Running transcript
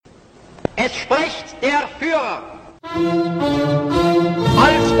Es spricht der Führer.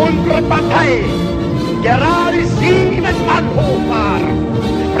 Als unsere Partei gerade 7 Mann hoch war,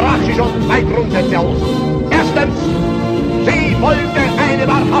 sprach sie schon 2 Grundsätze aus. Erstens, sie wollte eine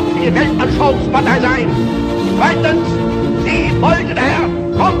wahrhaftige Weltanschauungspartei sein. Zweitens, sie wollte daher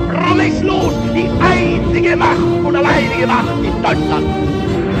kompromisslos die einzige Macht und alleinige Macht in Deutschland.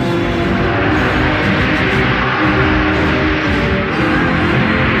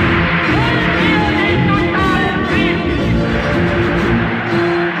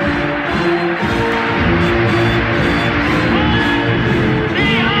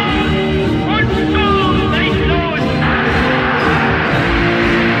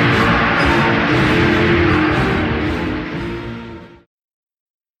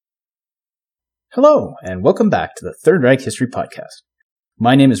 Hello, and welcome back to the Third Reich History Podcast.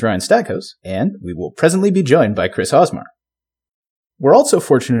 My name is Ryan Stackhouse, and we will presently be joined by Chris Osmar. We're also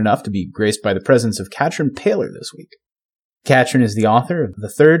fortunate enough to be graced by the presence of Katrin Paler this week. Katrin is the author of The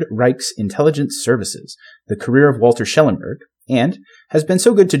Third Reich's Intelligence Services, The Career of Walter Schellenberg, and has been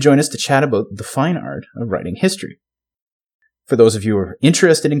so good to join us to chat about the fine art of writing history. For those of you who are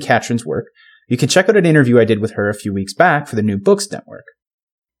interested in Katrin's work, you can check out an interview I did with her a few weeks back for the New Books Network.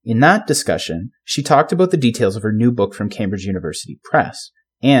 In that discussion, she talked about the details of her new book from Cambridge University Press,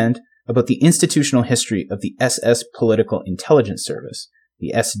 and about the institutional history of the SS Political Intelligence Service,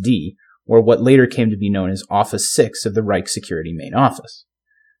 the SD, or what later came to be known as Office 6 of the Reich Security Main Office.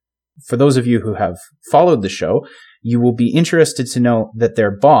 For those of you who have followed the show, you will be interested to know that their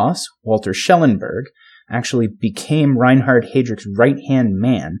boss, Walter Schellenberg, actually became Reinhard Heydrich's right-hand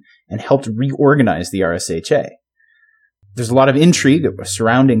man and helped reorganize the RSHA. There's a lot of intrigue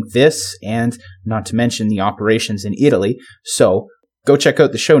surrounding this, and not to mention the operations in Italy, so go check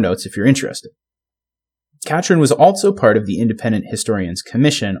out the show notes if you're interested. Katrin was also part of the Independent Historians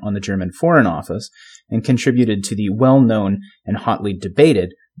Commission on the German Foreign Office and contributed to the well-known and hotly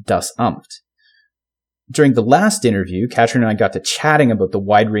debated Das Amt. During the last interview, Katrin and I got to chatting about the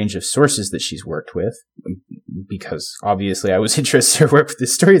wide range of sources that she's worked with, because obviously I was interested in her work with the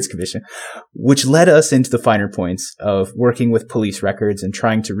Historians Commission, which led us into the finer points of working with police records and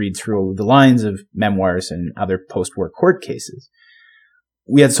trying to read through the lines of memoirs and other post-war court cases.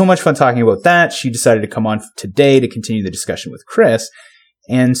 We had so much fun talking about that, she decided to come on today to continue the discussion with Chris.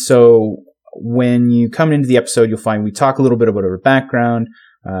 And so when you come into the episode, you'll find we talk a little bit about her background,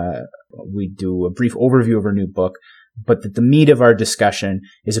 we do a brief overview of her new book, but that the meat of our discussion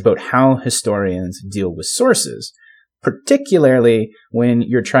is about how historians deal with sources, particularly when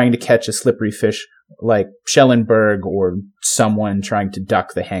you're trying to catch a slippery fish like Schellenberg or someone trying to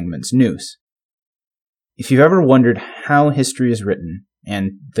duck the hangman's noose. If you've ever wondered how history is written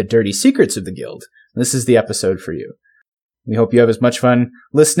and the dirty secrets of the Guild, this is the episode for you. We hope you have as much fun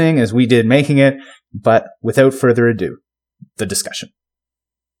listening as we did making it, but without further ado, the discussion.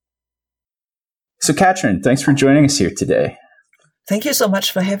 So, Katrin, thanks for joining us here today. Thank you so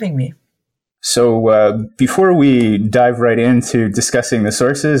much for having me. So, before we dive right into discussing the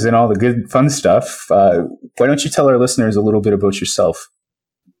sources and all the good, fun stuff, why don't you tell our listeners a little bit about yourself?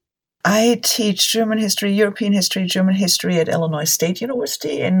 I teach German history, European history, German history at Illinois State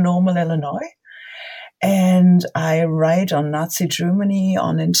University in Normal, Illinois. And I write on Nazi Germany,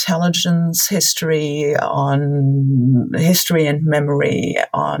 on intelligence history, on history and memory,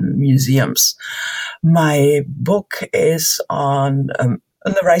 on museums. My book is on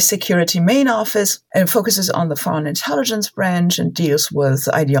the Reich Security Main Office and focuses on the Foreign Intelligence Branch and deals with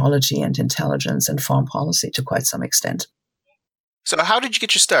ideology and intelligence and foreign policy to quite some extent. So how did you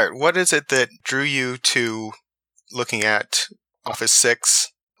get your start? What is it that drew you to looking at Office 6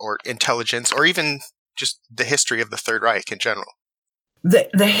 or intelligence or even just the history of the Third Reich in general?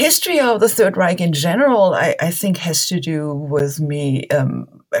 The history of the Third Reich in general, I think, has to do with me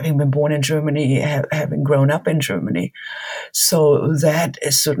having been born in Germany, having grown up in Germany. So that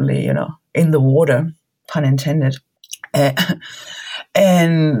is certainly, in the water, pun intended.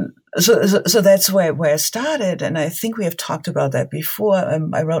 And so that's where I started. And I think we have talked about that before.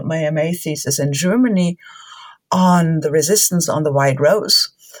 I wrote my MA thesis in Germany on the resistance on the White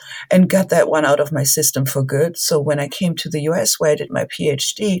Rose, and got that one out of my system for good. So when I came to the US, where I did my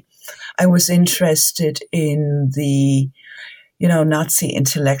PhD, I was interested in the, Nazi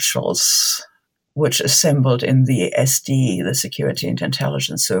intellectuals, which assembled in the SD, the Security and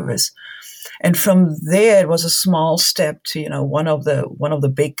Intelligence Service. And from there, it was a small step to, one of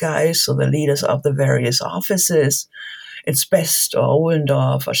the big guys, so the leaders of the various offices, it's Best or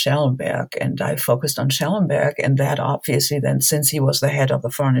Ohlendorf or Schellenberg. And I focused on Schellenberg, and that obviously then, since he was the head of the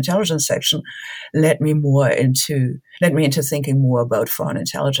foreign intelligence section, led me into thinking more about foreign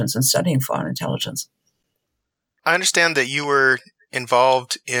intelligence and studying foreign intelligence. I understand that you were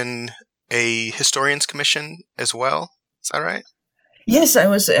involved in a historians commission as well. Is that right? Yes, I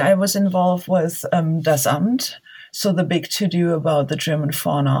was involved with Das Amt, so the big to-do about the German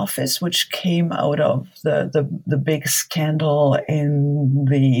Foreign Office, which came out of the big scandal in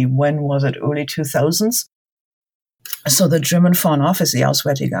the, when was it, early 2000s. So the German Foreign Office, the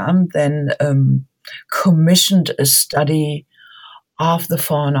Auswärtige Amt, then commissioned a study of the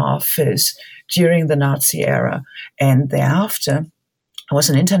Foreign Office during the Nazi era, and thereafter it was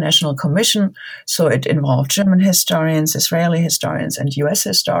an international commission, so it involved German historians, Israeli historians, and US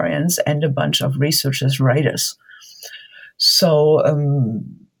historians, and a bunch of researchers, writers. So,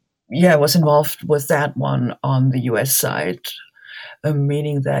 I was involved with that one on the US side,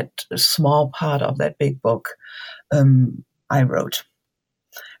 meaning that a small part of that big book I wrote.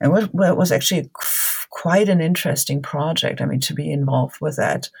 And it was actually quite an interesting project, to be involved with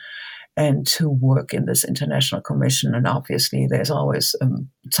that and to work in this international commission. And obviously there's always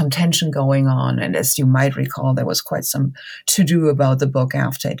some tension going on. And as you might recall, there was quite some to-do about the book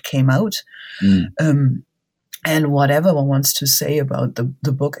after it came out. And whatever one wants to say about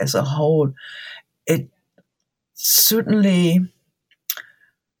the book as a whole, it certainly,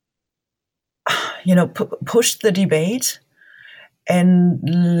 pushed the debate and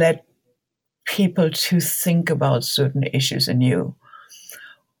led people to think about certain issues anew.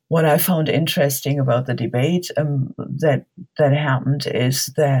 What I found interesting about the debate that happened is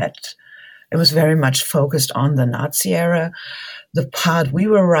that it was very much focused on the Nazi era. The part we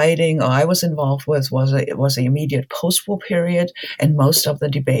were writing, or I was involved with, was the immediate post-war period, and most of the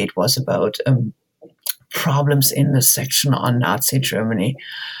debate was about problems in the section on Nazi Germany.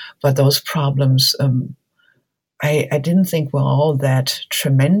 But those problems, I didn't think were all that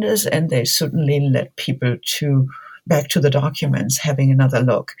tremendous, and they certainly led people back to the documents, having another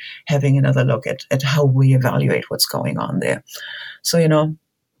look at how we evaluate what's going on there. So,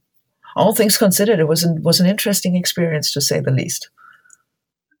 all things considered, it was an interesting experience, to say the least.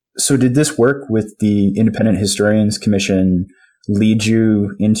 So did this work with the Independent Historians Commission lead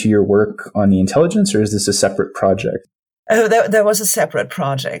you into your work on the intelligence, or is this a separate project? There was a separate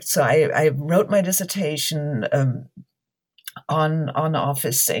project. So I wrote my dissertation on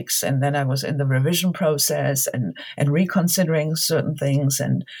Office 6, and then I was in the revision process and reconsidering certain things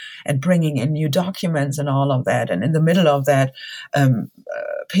and bringing in new documents and all of that. And in the middle of that,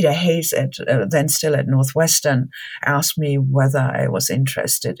 Peter Hayes, then still at Northwestern, asked me whether I was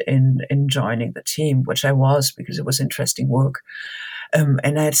interested in joining the team, which I was, because it was interesting work.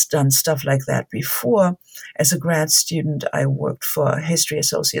 And I had done stuff like that before. As a grad student, I worked for History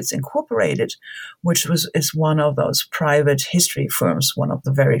Associates Incorporated, which is one of those private history firms, one of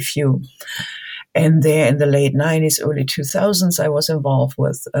the very few. And there in the late 90s, early 2000s, I was involved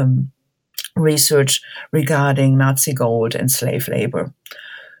with research regarding Nazi gold and slave labor.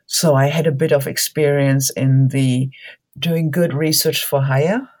 So I had a bit of experience in doing good research for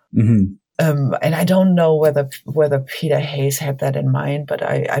hire. Mm-hmm. And I don't know whether Peter Hayes had that in mind, but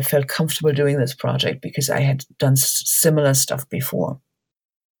I felt comfortable doing this project because I had done similar stuff before.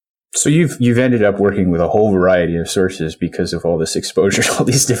 So you've ended up working with a whole variety of sources because of all this exposure to all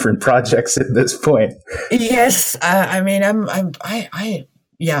these different projects at this point. Yes,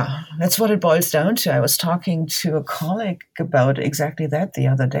 yeah, that's what it boils down to. I was talking to a colleague about exactly that the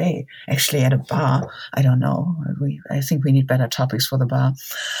other day, actually at a bar. I don't know. I think we need better topics for the bar.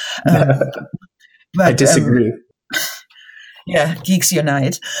 But I disagree. Yeah, geeks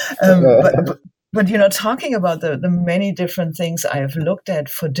unite. But talking about the many different things I have looked at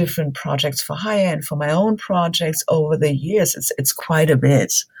for different projects for hire and for my own projects over the years, it's quite a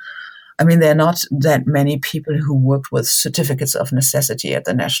bit. There are not that many people who worked with certificates of necessity at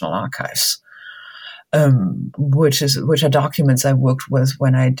the National Archives, which are documents I worked with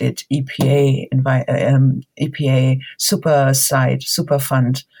when I did EPA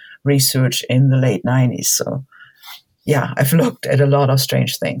Superfund research in the late 90s. So, yeah, I've looked at a lot of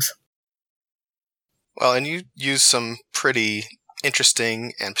strange things. Well, and you use some pretty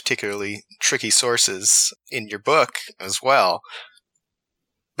interesting and particularly tricky sources in your book as well.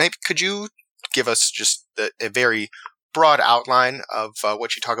 Maybe could you give us just a very broad outline of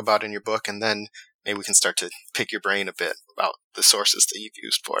what you talk about in your book, and then maybe we can start to pick your brain a bit about the sources that you've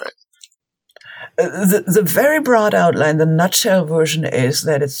used for it. The very broad outline, the nutshell version, is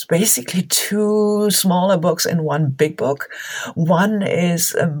that it's basically two smaller books in one big book. One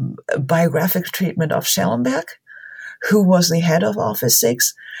is a biographic treatment of Schellenberg, who was the head of Office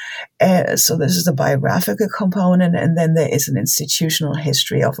 6. So this is the biographical component, and then there is an institutional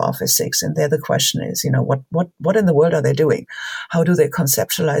history of Office 6. And there the question is, what in the world are they doing? How do they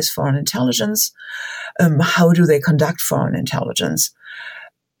conceptualize foreign intelligence? How do they conduct foreign intelligence?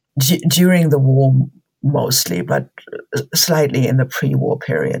 During the war mostly, but slightly in the pre-war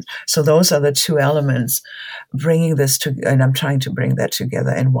period. So those are the two elements bringing this to, and I'm trying to bring that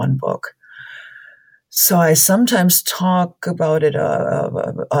together in one book. So I sometimes talk about it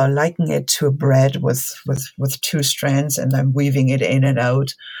or liken it to a bread with two strands, and I'm weaving it in and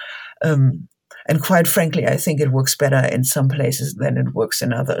out. And quite frankly, I think it works better in some places than it works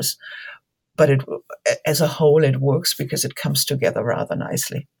in others. But as a whole, it works because it comes together rather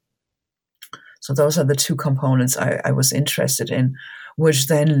nicely. So those are the two components I was interested in, which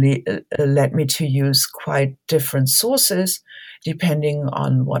then led me to use quite different sources depending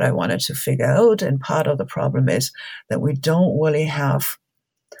on what I wanted to figure out. And part of the problem is that we don't really have,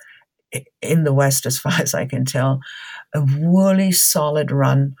 in the West, as far as I can tell, a really solid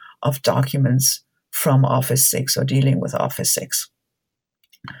run of documents from Office 6 or dealing with Office 6.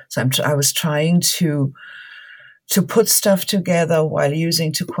 So I was trying to put stuff together while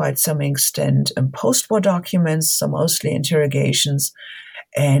using, to quite some extent, post-war documents, so mostly interrogations,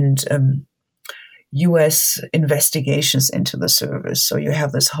 and U.S. investigations into the service. So you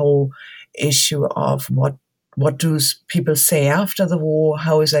have this whole issue of what do people say after the war?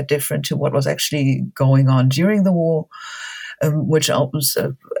 How is that different to what was actually going on during the war? Which opens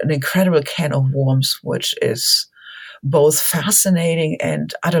an incredible can of worms, which is both fascinating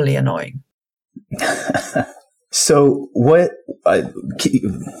and utterly annoying. So what, I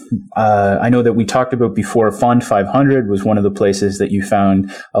know that we talked about before, Fond 500 was one of the places that you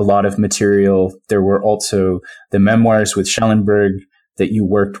found a lot of material. There were also the memoirs with Schellenberg that you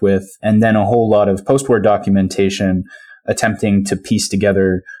worked with, and then a whole lot of post-war documentation attempting to piece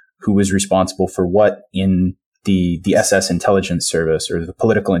together who was responsible for what in the SS intelligence service, or the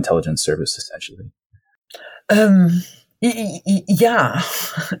political intelligence service, essentially. Yeah.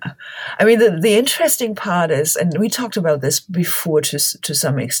 I mean, the interesting part is, and we talked about this before to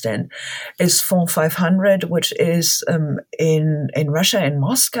some extent, is Fond 500, which is in Russia, in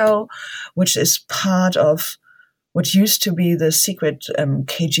Moscow, which is part of what used to be the secret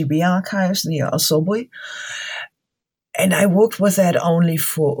KGB archives, the Osoboy. And I worked with that only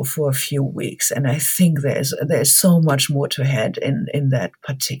for a few weeks. And I think there's so much more to add in that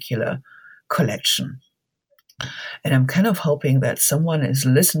particular collection. And I'm kind of hoping that someone is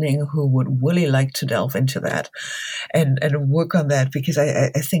listening who would really like to delve into that and work on that, because I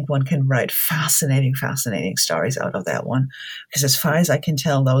think one can write fascinating stories out of that one. Because as far as I can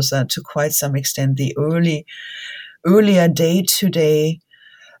tell, those are to quite some extent the earlier day-to-day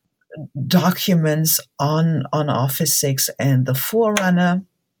documents on Office 6 and the Forerunner.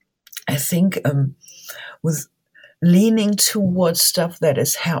 I think with leaning towards stuff that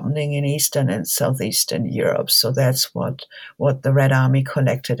is happening in Eastern and Southeastern Europe. So that's what the Red Army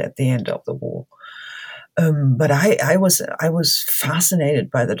collected at the end of the war. But I was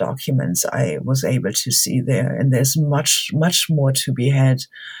fascinated by the documents I was able to see there, and there's much more to be had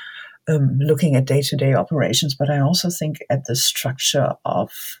looking at day-to-day operations. But I also think at the structure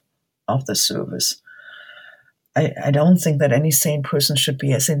of the service. I don't think that any sane person should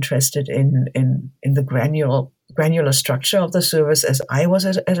be as interested in the granular structure of the service as I was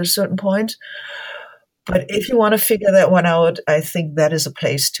at a certain point. But if you want to figure that one out, I think that is a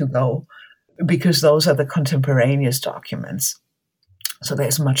place to go, because those are the contemporaneous documents. So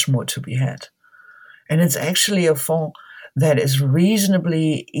there's much more to be had. And it's actually a fond that is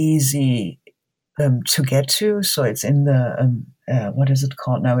reasonably easy to get to. So it's in the, what is it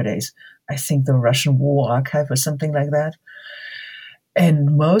called nowadays? I think the Russian War Archive or something like that.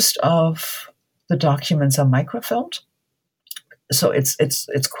 And most of the documents are microfilmed. So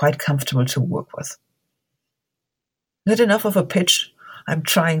it's quite comfortable to work with. Not enough of a pitch. I'm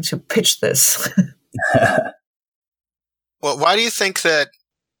trying to pitch this. Well, why do you think that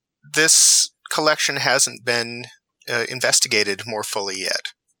this collection hasn't been investigated more fully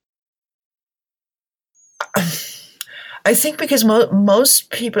yet? I think because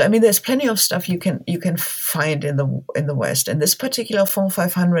most people, I mean, there's plenty of stuff you can find in the West. And this particular Fond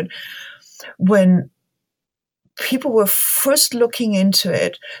 500, when people were first looking into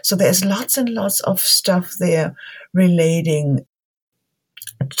it, so there's lots and lots of stuff there relating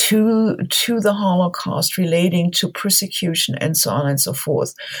to the Holocaust, relating to persecution, and so on and so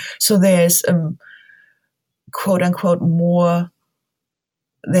forth. So there's quote unquote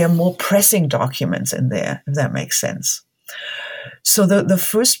there are more pressing documents in there, if that makes sense. So the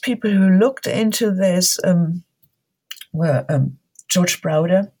first people who looked into this were George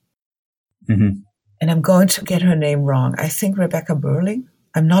Browder, Mm-hmm. and I'm going to get her name wrong. I think Rebecca Burling.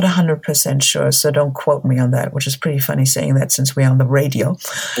 I'm not 100% sure, so don't quote me on that, which is pretty funny saying that since we're on the radio.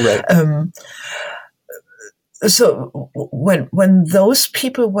 Right. So when those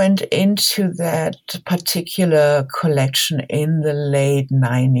people went into that particular collection in the late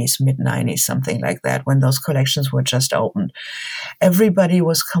 90s, mid 90s, something like that, when those collections were just opened, everybody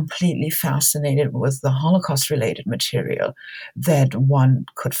was completely fascinated with the Holocaust related material that one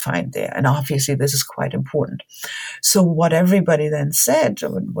could find there. And obviously this is quite important. So what everybody then said,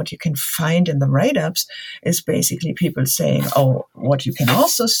 what you can find in the write-ups, is basically people saying, oh, what you can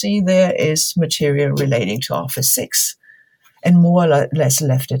also see there is material relating to Office 6, and more or less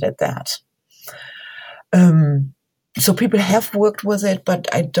left it at that. So people have worked with it, but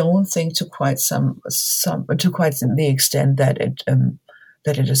I don't think to quite the extent that it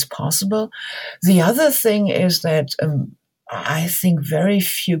is possible. The other thing is that I think very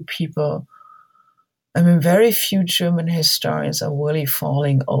few German historians are really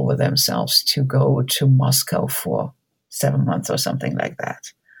falling over themselves to go to Moscow for 7 months or something like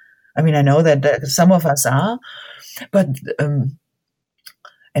that. I mean, I know that some of us are, but and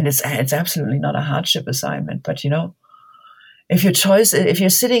it's absolutely not a hardship assignment. But if you're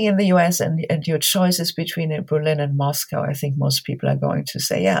sitting in the US and your choice is between Berlin and Moscow, I think most people are going to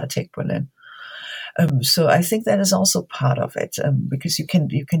say, yeah, I'll take Berlin. So I think that is also part of it, because you can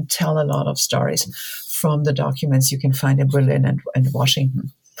tell a lot of stories from the documents you can find in Berlin and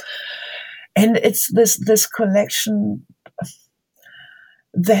Washington. And it's this collection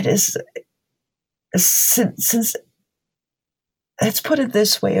that is, since let's put it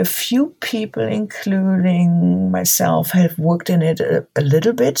this way, a few people, including myself, have worked in it a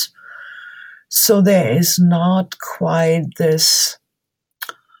little bit. So there is not quite this,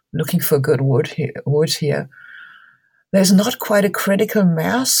 looking for a good word here. There's not quite a critical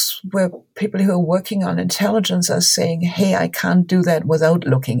mass where people who are working on intelligence are saying, hey, I can't do that without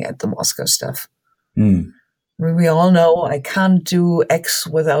looking at the Moscow stuff. Mm. I mean, we all know I can't do X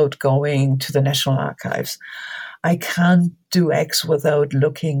without going to the National Archives. I can't do X without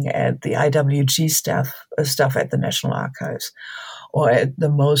looking at the IWG stuff at the National Archives, or at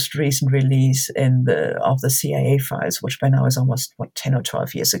the most recent release of the CIA files, which by now is almost 10 or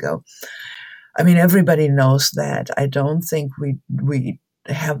 12 years ago. I mean, everybody knows that. I don't think we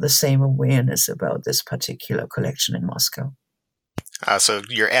have the same awareness about this particular collection in Moscow. So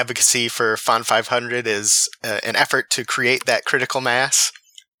your advocacy for FON 500 is an effort to create that critical mass?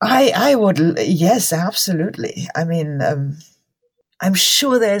 I would, yes, absolutely. I mean, I'm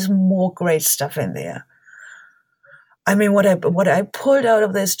sure there's more great stuff in there. I mean, what I pulled out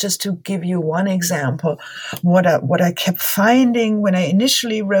of this, just to give you one example, what I kept finding when I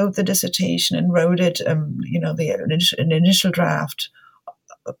initially wrote the dissertation and wrote it, the initial draft,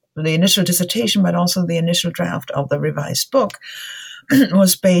 the initial dissertation, but also the initial draft of the revised book,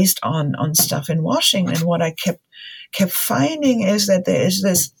 was based on stuff in Washington. And what I kept finding is that there is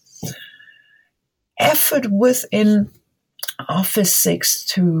this effort within Office 6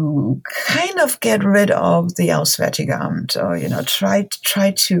 to kind of get rid of the Auswärtige Amt, or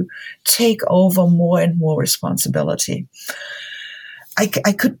try to take over more and more responsibility. I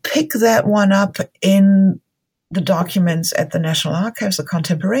could pick that one up in the documents at the National Archives, the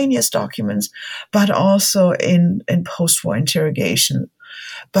contemporaneous documents, but also in post-war interrogation.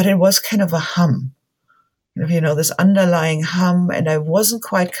 But it was kind of a hum, this underlying hum, and I wasn't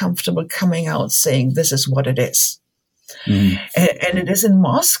quite comfortable coming out saying this is what it is. Mm. And it is in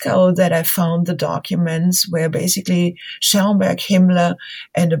Moscow that I found the documents where basically Schellenberg, Himmler,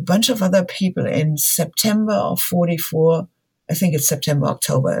 and a bunch of other people in September of 1944, I think it's September,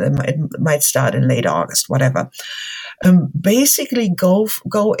 October, it might start in late August, whatever, basically go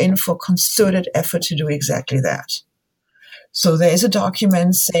in for concerted effort to do exactly that. So there is a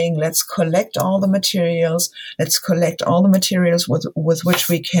document saying, let's collect all the materials. Let's collect all the materials with which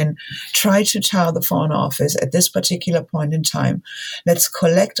we can try to tar the Foreign Office at this particular point in time. Let's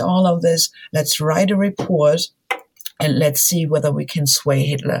collect all of this. Let's write a report, and let's see whether we can sway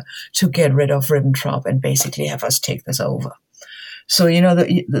Hitler to get rid of Ribbentrop and basically have us take this over. So,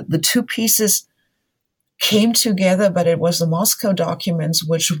 the two pieces came together, but it was the Moscow documents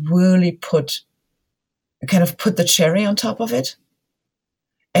which really put the cherry on top of it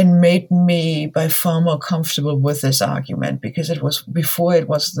and made me by far more comfortable with this argument, because it was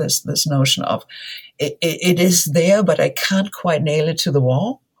this notion of it is there, but I can't quite nail it to the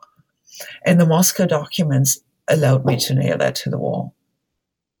wall. And the Moscow documents allowed me to nail that to the wall.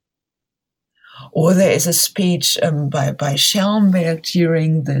 Or there is a speech by Schellenberg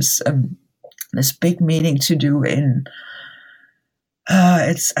during this big meeting to do in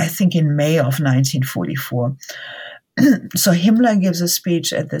It's, I think, in May of 1944. So Himmler gives a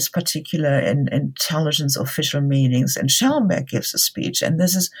speech at this particular intelligence official meetings, and Schellenberg gives a speech. And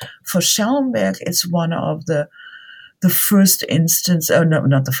this is, for Schellenberg, it's one of the first instance, oh no,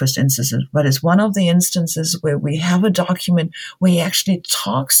 not the first instances, but it's one of the instances where we have a document where he actually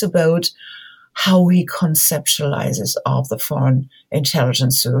talks about how he conceptualizes of the Foreign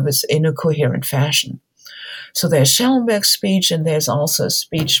Intelligence Service in a coherent fashion. So there's Schellenberg's speech, and there's also a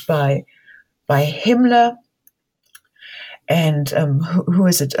speech by Himmler, and who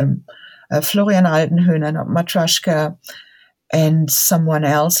is it? Florian Altenhöhner, not Matryoshka, and someone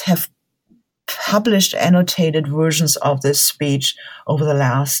else have published annotated versions of this speech over the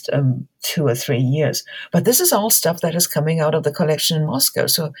last 2 or 3 years. But this is all stuff that is coming out of the collection in Moscow.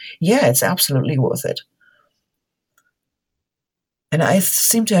 So yeah, it's absolutely worth it. And I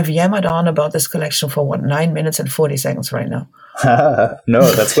seem to have yammered on about this collection for 9 minutes and 40 seconds right now. No,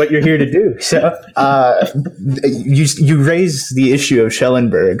 that's what you're here to do. So you raise the issue of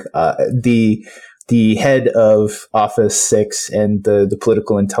Schellenberg, the head of Office 6 and the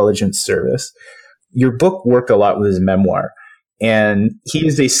Political Intelligence Service. Your book worked a lot with his memoir, and he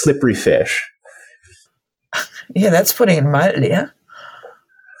is a slippery fish. Yeah, that's putting it mildly, yeah?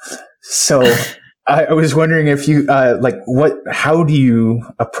 So I was wondering if you, how do you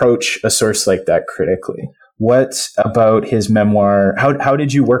approach a source like that critically? What about his memoir? How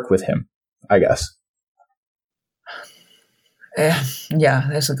did you work with him, I guess? Yeah,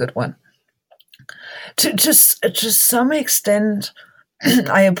 that's a good one. To some extent,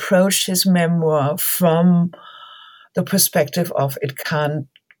 I approached his memoir from the perspective of it can't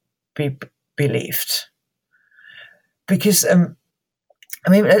be believed. Because,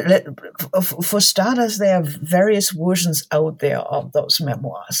 for starters, there are various versions out there of those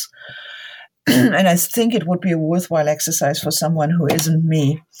memoirs. And I think it would be a worthwhile exercise for someone who isn't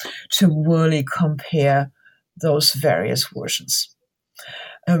me to really compare those various versions.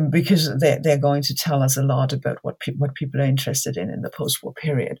 Because they're going to tell us a lot about what people are interested in the post-war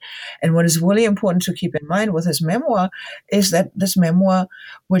period. And what is really important to keep in mind with his memoir is that this memoir,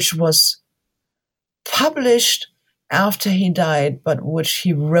 which was published after he died, but which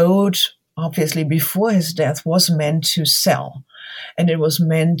he wrote obviously before his death, was meant to sell. And it was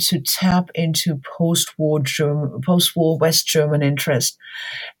meant to tap into post-war West German interest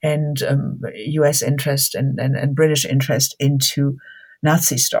and U.S. interest and British interest into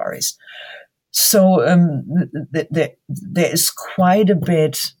Nazi stories. So there is quite a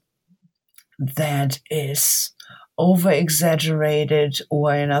bit that is over-exaggerated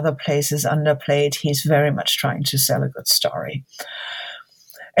or in other places underplayed. He's very much trying to sell a good story.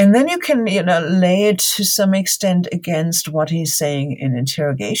 And then you can, lay it to some extent against what he's saying in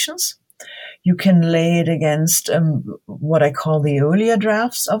interrogations. You can lay it against what I call the earlier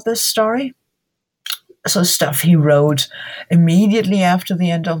drafts of this story. So stuff he wrote immediately after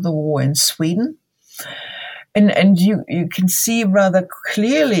the end of the war in Sweden. And you can see rather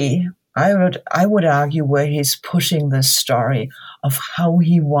clearly, I would argue, where he's pushing this story of how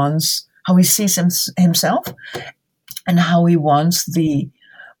he sees himself and how he wants the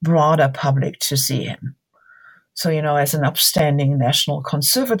broader public to see him. So, as an upstanding national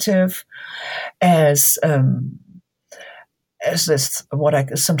conservative, as this, what I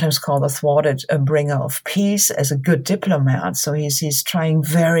sometimes call the thwarted bringer of peace, as a good diplomat. So he's trying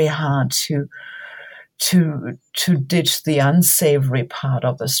very hard to ditch the unsavory part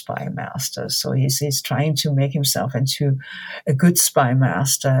of the spy master. So he's trying to make himself into a good spy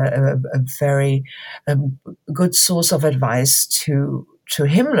master, a very good source of advice to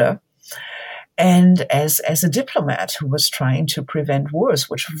Himmler, and as a diplomat who was trying to prevent wars,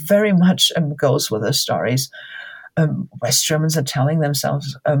 which very much goes with the stories West Germans are telling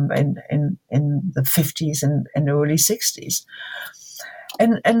themselves in the 50s and early 60s.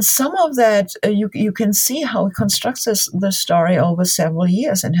 And some of that, you can see how he constructs the story over several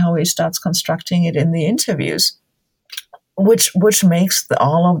years and how he starts constructing it in the interviews, which makes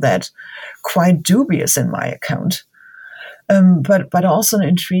all of that quite dubious in my account. But also an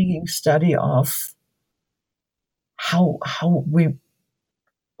intriguing study of how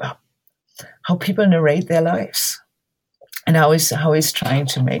people narrate their lives and how he's trying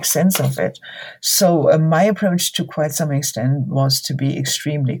to make sense of it. So my approach, to quite some extent, was to be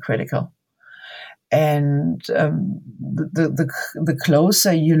extremely critical. And the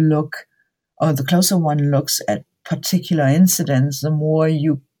closer you look, or the closer one looks at particular incidents, the more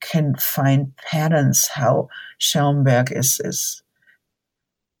you can find patterns how Schellenberg is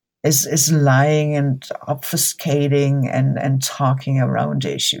lying and obfuscating and talking around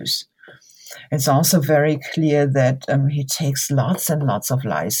issues. It's also very clear that he takes lots and lots of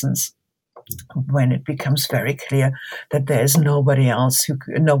license when it becomes very clear that there is nobody else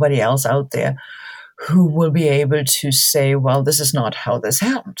out there who will be able to say, well, this is not how this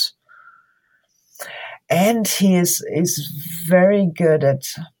happened. And he is very good at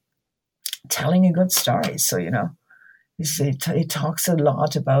telling a good story. So, he talks a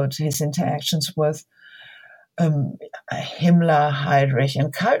lot about his interactions with Himmler, Heydrich,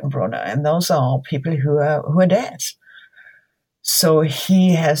 and Kaltenbrunner, and those are all people who are dead. So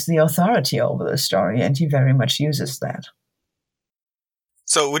he has the authority over the story, and he very much uses that.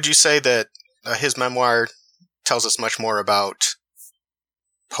 So would you say that his memoir tells us much more about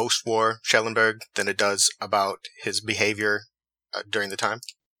post-war Schellenberg than it does about his behavior during the time?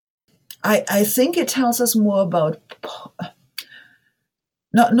 I think it tells us more about...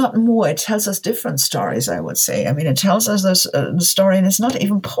 Not more, it tells us different stories, I would say. I mean, it tells us this the story, and it's not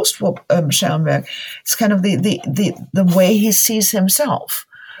even post-war Schellenberg. It's kind of the way he sees himself.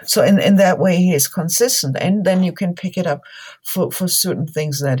 So in that way, he is consistent, and then you can pick it up for certain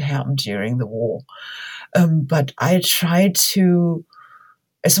things that happened during the war. But I try to,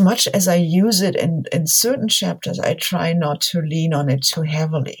 as much as I use it in certain chapters, I try not to lean on it too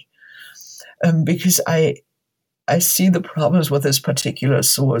heavily, because I see the problems with this particular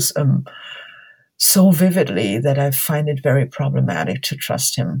source so vividly that I find it very problematic to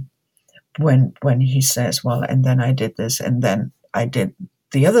trust him when he says, well, and then I did this, and then I did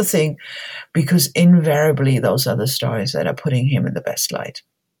the other thing, because invariably those are the stories that are putting him in the best light.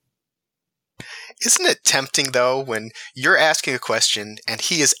 Isn't it tempting, though, when you're asking a question and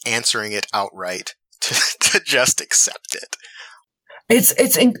he is answering it outright to just accept it?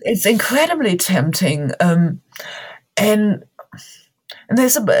 It's incredibly tempting, and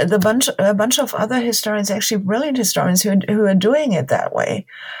there's a bunch of other historians, actually brilliant historians, who are doing it that way,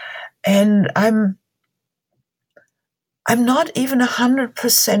 and I'm not even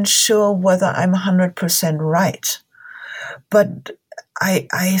 100% sure whether I'm 100% right, but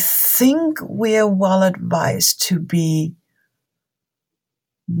I think we are well advised to be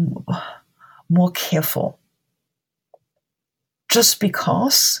more careful. Just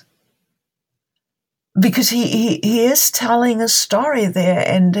because he is telling a story there,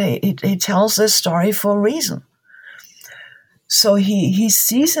 and he tells this story for a reason. So he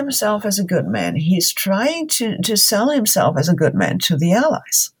sees himself as a good man. He's trying to sell himself as a good man to the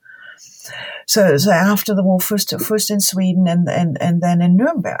Allies. So after the war, first in Sweden and then in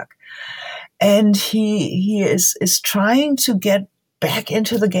Nuremberg, and he is trying to get back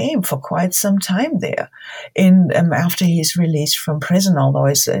into the game for quite some time there, after he's released from prison, although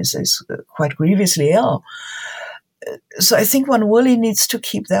he's quite grievously ill. So I think one really needs to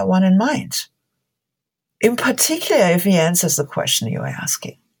keep that one in mind, in particular if he answers the question you're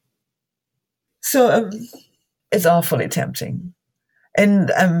asking. So it's awfully tempting.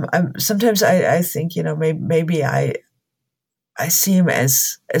 And sometimes I think, maybe I see him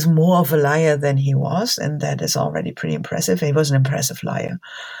as more of a liar than he was, and that is already pretty impressive. He was an impressive liar.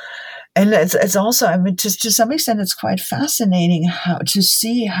 And it's also, I mean, to some extent, it's quite fascinating to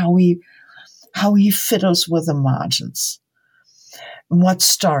see how he fiddles with the margins, what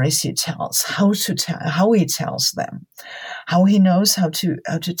stories he tells, how he tells them, how he knows how to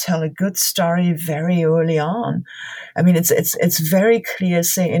tell a good story very early on. I mean, it's very clear,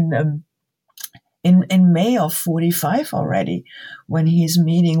 say in May of 45 already, when he's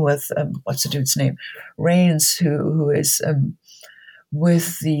meeting with what's the dude's name, Rains, who is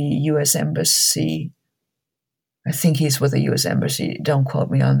with the U.S. Embassy. I think he's with the U.S. Embassy. Don't quote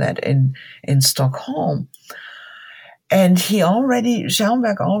me on that. In Stockholm, and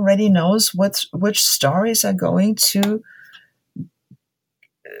Schellenberg already knows which stories are going to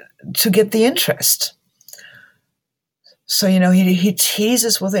get the interest. So, he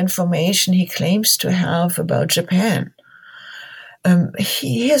teases with information he claims to have about Japan.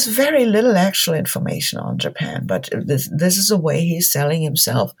 He has very little actual information on Japan, but this is a way he's selling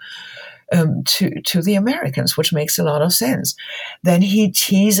himself to the Americans, which makes a lot of sense. Then he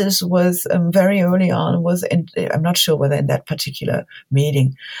teases with very early on I'm not sure whether in that particular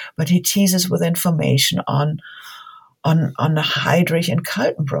meeting, but he teases with information on the Heydrich and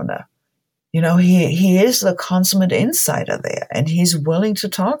Kaltenbrunner. He is the consummate insider there, and he's willing to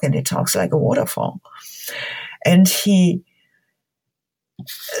talk, and he talks like a waterfall. And he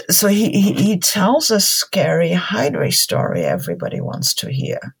tells a scary Heydrich story everybody wants to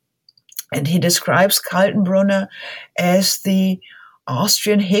hear. And he describes Kaltenbrunner as the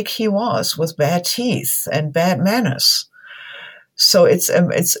Austrian hick he was, with bad teeth and bad manners. So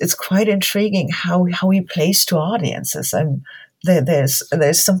it's quite intriguing how he plays to audiences.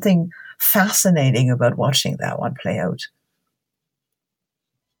 There's something fascinating about watching that one play out.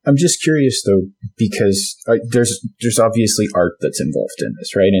 I'm just curious, though, because there's obviously art that's involved in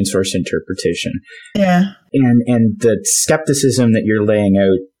this, right? And source interpretation. Yeah. And the skepticism that you're laying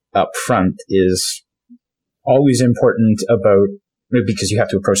out up front is always important because you have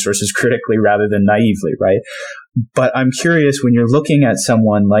to approach sources critically rather than naively, right? But I'm curious, when you're looking at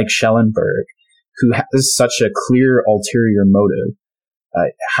someone like Schellenberg, who has such a clear ulterior motive,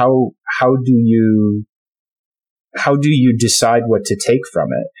 how do you decide what to take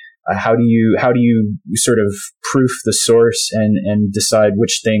from it? How do you sort of proof the source and decide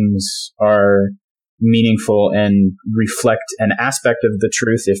which things are meaningful and reflect an aspect of the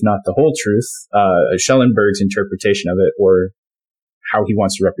truth, if not the whole truth, Schellenberg's interpretation of it, or how he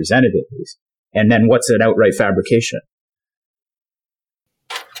wants to represent it at least? And then what's an outright fabrication?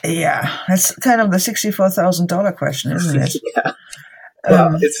 Yeah, that's kind of the $64,000 question, isn't it? Yeah.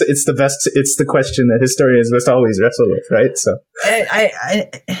 Well, it's the question that historians must always wrestle with, right? So,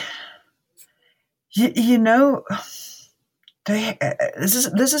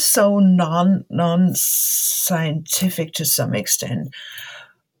 this is so non-scientific to some extent.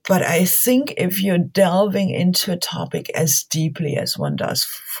 But I think if you're delving into a topic as deeply as one does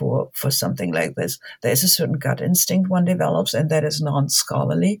for something like this, there's a certain gut instinct one develops, and that is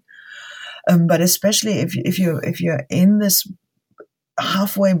non-scholarly. But especially if you're in this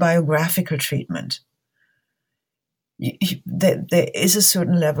halfway biographical treatment, there is a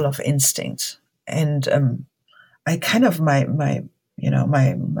certain level of instinct, and I kind of my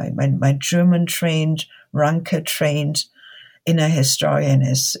German trained, Ranke trained inner historian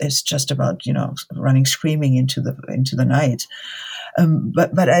is just about running screaming into the night,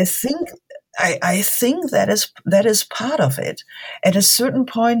 but I think that is part of it. At a certain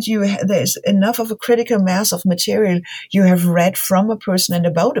point, there's enough of a critical mass of material you have read from a person and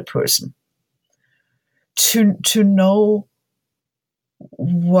about a person to know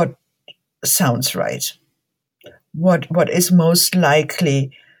what sounds right, what is most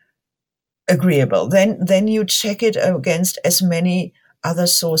likely agreeable. Then you check it against as many other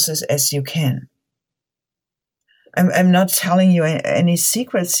sources as you can. I'm not telling you any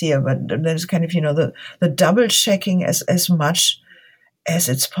secrets here, but there's kind of, the double checking as much as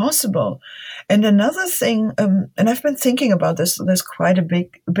it's possible. And another thing, and I've been thinking about this quite a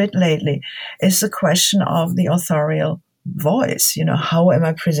bit lately, is the question of the authorial voice. How am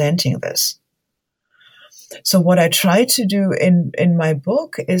I presenting this? So what I try to do in my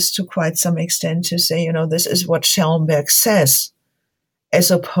book is to quite some extent to say, this is what Schellenberg says,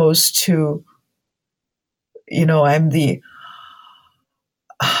 as opposed to, I'm the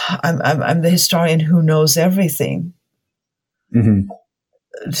historian who knows everything. Mm-hmm.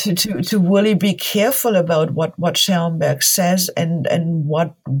 To really be careful about what Schellenberg says and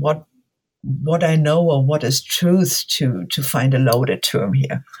what I know or what is truth to find a loaded term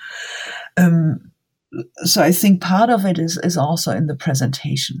here. So I think part of it is also in the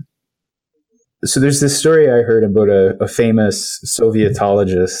presentation. So there's this story I heard about a famous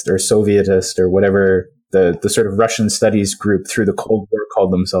Sovietologist or Sovietist or whatever the sort of Russian studies group through the Cold War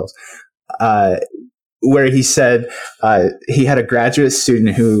called themselves, where he said he had a graduate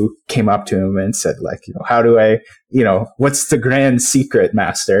student who came up to him and said, like, how do I, what's the grand secret,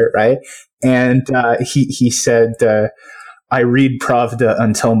 master, right? And he said, I read Pravda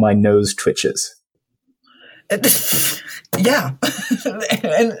until my nose twitches. Yeah,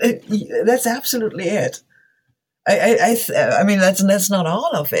 and that's absolutely it. I mean, that's not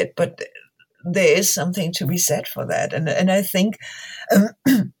all of it, but there is something to be said for that, and I think, I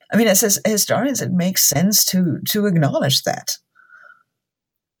mean, as historians, it makes sense to acknowledge that,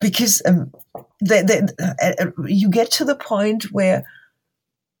 because you get to the point where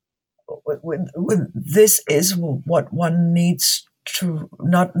this is what one needs to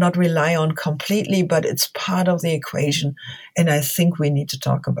not rely on completely, but it's part of the equation, and I think we need to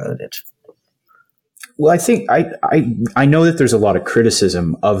talk about it. Well, I think I know that there's a lot of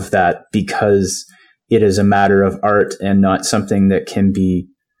criticism of that because it is a matter of art and not something that can be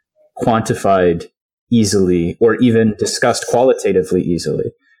quantified easily or even discussed qualitatively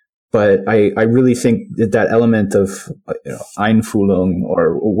easily. But I really think that element of Einfühlung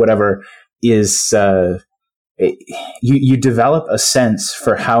or whatever is you develop a sense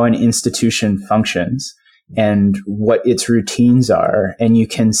for how an institution functions and what its routines are, and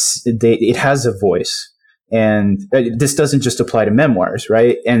it has a voice. And this doesn't just apply to memoirs,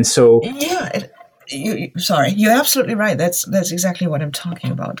 right? And so, yeah. You're absolutely right. That's exactly what I'm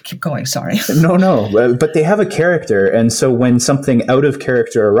talking about. Keep going. Sorry. No. But they have a character, and so when something out of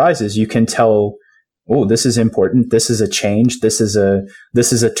character arises, you can tell oh, this is important. This is a change. This is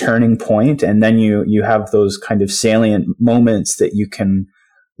a turning point. And then you have those kind of salient moments that you can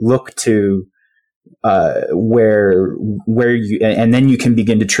look to, where you, and then you can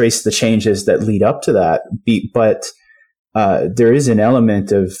begin to trace the changes that lead up to that. But there is an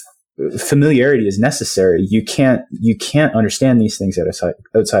element of familiarity is necessary. You can't understand these things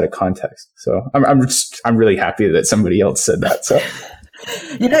outside of context. So I'm really happy that somebody else said that. So.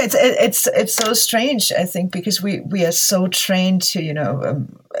 It's so strange, I think, because we are so trained to,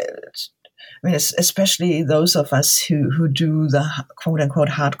 especially those of us who do the quote unquote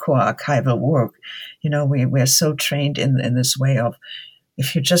hardcore archival work, we are so trained in this way of,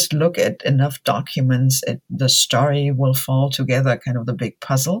 if you just look at enough documents, the story will fall together, kind of the big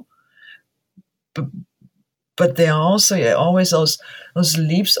puzzle. But there are also always those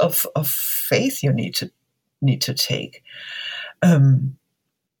leaps of faith you need to take. And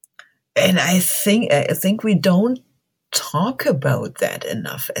I think we don't talk about that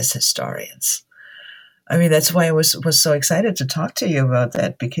enough as historians. I mean, that's why I was so excited to talk to you about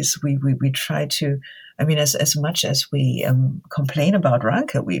that, because we try to, as much as we complain about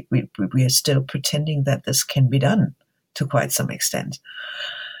Ranke, we are still pretending that this can be done to quite some extent.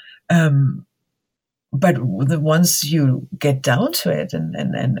 But once you get down to it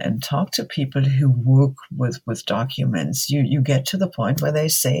and talk to people who work with documents, you get to the point where they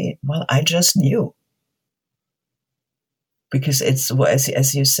say, well, I just knew. Because it's,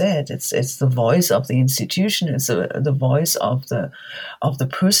 as you said, it's the voice of the institution, it's the voice of the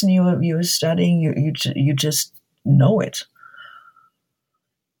person you're studying. You just know it.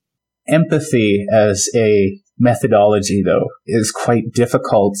 Empathy as a methodology, though, is quite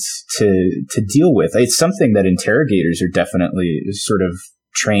difficult to deal with. It's something that interrogators are definitely sort of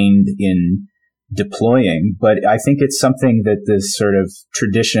trained in deploying, but I think it's something that this sort of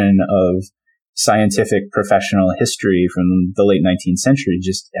tradition of scientific professional history from the late 19th century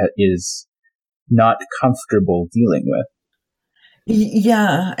just is not comfortable dealing with.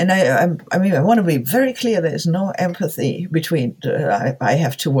 Yeah, and I want to be very clear. There's no empathy between. I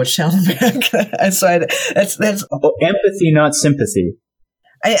have towards Schellenberg. So that's empathy, not sympathy.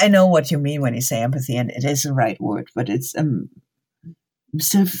 I know what you mean when you say empathy, and it is the right word. But it's I'm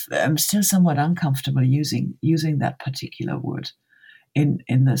still somewhat uncomfortable using that particular word in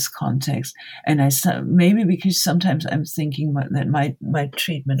this context. And maybe because sometimes I'm thinking that my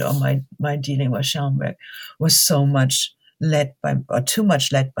treatment or my dealing with Schellenberg was so much too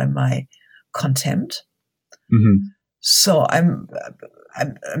much led by my contempt. Mm-hmm. So I'm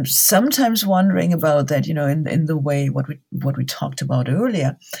sometimes wondering about that, in the way what we talked about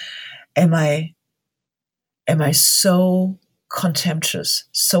earlier. Am I so contemptuous,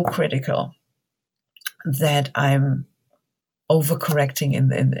 so critical that I'm overcorrecting in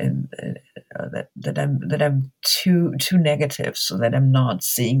that I'm too negative, so that I'm not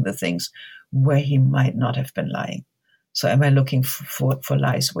seeing the things where he might not have been lying? So am I looking for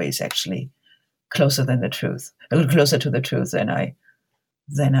lies where he's actually closer to the truth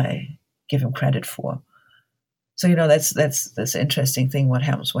than I give him credit for? So that's the interesting thing. What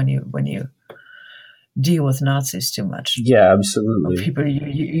happens when you deal with Nazis too much? Yeah, absolutely. People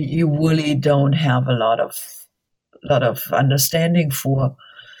you really don't have a lot of understanding for,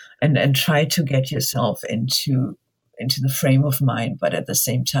 and try to get yourself into the frame of mind, but at the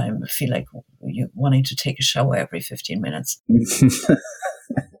same time feel like you're wanting to take a shower every 15 minutes.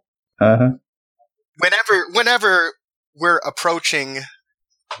 Uh-huh. Whenever we're approaching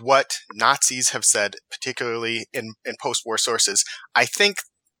what Nazis have said, particularly in post-war sources, I think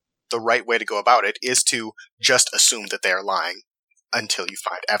the right way to go about it is to just assume that they are lying until you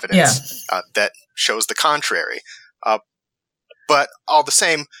find evidence that shows the contrary. But all the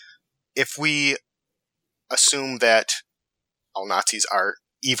same, if we assume that all Nazis are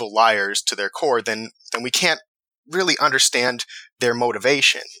evil liars to their core, then we can't really understand their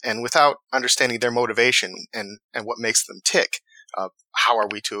motivation. And without understanding their motivation and what makes them tick, how are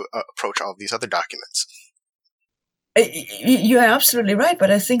we to approach all of these other documents? You're absolutely right,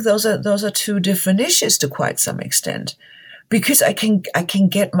 but I think those are two different issues to quite some extent, because I can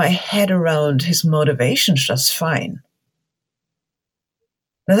get my head around his motivations just fine.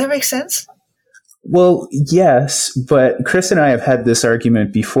 Does that make sense? Well, yes, but Chris and I have had this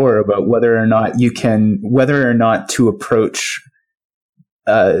argument before about whether or not to approach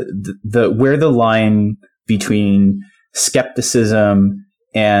where the line between skepticism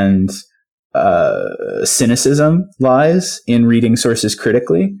and cynicism lies in reading sources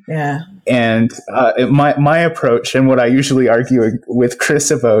critically. Yeah. And my approach, and what I usually argue with Chris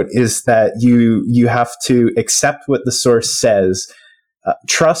about, is that you have to accept what the source says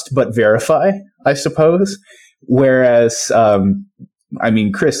trust but verify, I suppose. Whereas,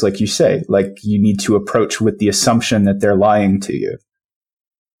 Chris, like you say, like you need to approach with the assumption that they're lying to you.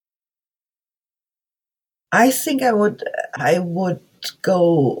 I think I would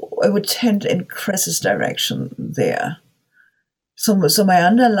tend in Chris's direction there. So my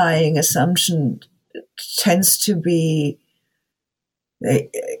underlying assumption tends to be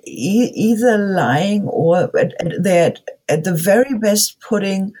either lying or they're at the very best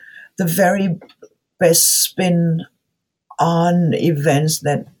putting the very best spin on events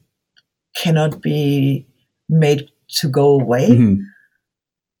that cannot be made to go away. Mm-hmm.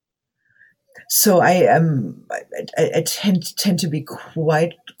 So I tend to be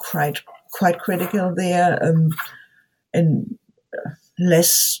quite critical there, and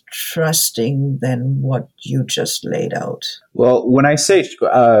less trusting than what you just laid out. Well, when I say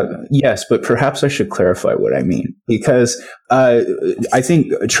yes, but perhaps I should clarify what I mean, because I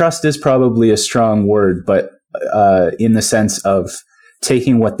think trust is probably a strong word, but in the sense of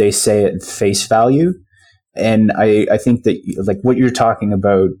taking what they say at face value. And I think that like what you're talking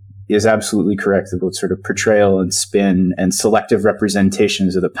about is absolutely correct about sort of portrayal and spin and selective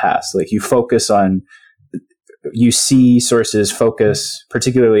representations of the past. Like you see sources focus,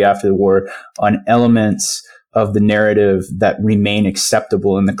 particularly after the war, on elements of the narrative that remain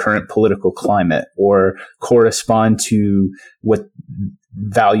acceptable in the current political climate or correspond to what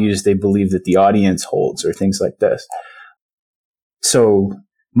values they believe that the audience holds or things like this. So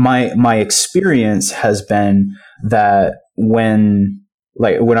my experience has been that when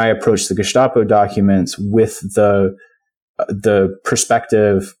I approach the Gestapo documents with the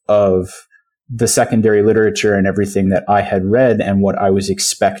perspective of the secondary literature and everything that I had read and what I was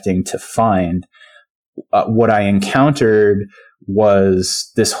expecting to find, what I encountered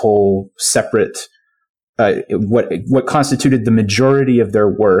was this whole separate, what constituted the majority of their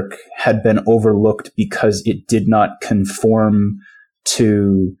work had been overlooked because it did not conform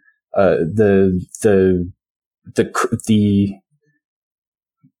to the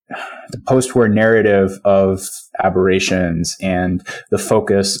post-war narrative of aberrations and the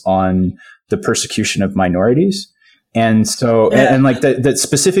focus on the persecution of minorities. And so, and like that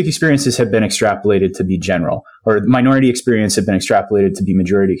specific experiences have been extrapolated to be general, or minority experience have been extrapolated to be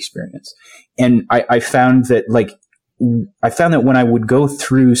majority experience. And I found that when I would go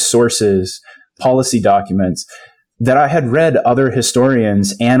through sources, policy documents that I had read other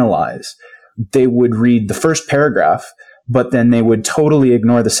historians analyze, they would read the first paragraph, but then they would totally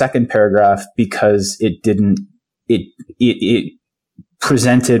ignore the second paragraph because it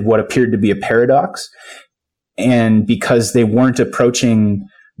presented what appeared to be a paradox. And because they weren't approaching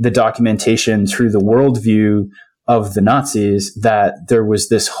the documentation through the worldview of the Nazis, that there was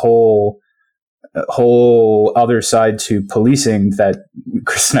this whole other side to policing that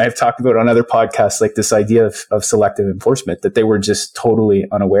Chris and I have talked about on other podcasts, like this idea of selective enforcement that they were just totally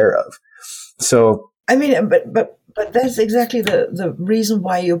unaware of. So, I mean, but that's exactly the reason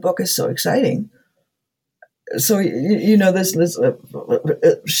why your book is so exciting. So this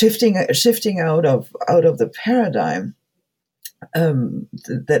shifting out of the paradigm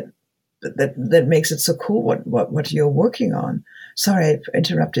that makes it so cool. What you're working on. Sorry, I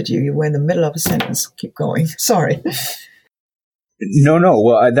interrupted you. You were in the middle of a sentence. Keep going. Sorry. No.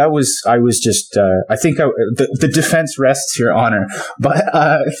 Well, I was just. I think the defense rests, Your Honor. But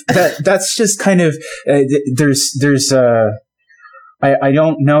that's just kind of. There's. I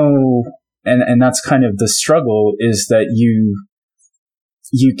don't know. And that's kind of the struggle, is that you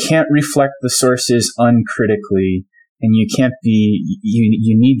can't reflect the sources uncritically, and you can't be,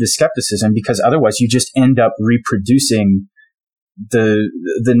 you need the skepticism, because otherwise you just end up reproducing the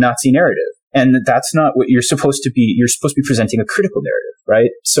Nazi narrative. And that's not what you're supposed to be. You're supposed to be presenting a critical narrative, right?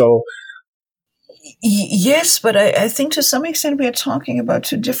 So. Yes, but I think to some extent we are talking about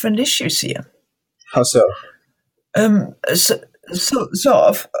two different issues here. How so? So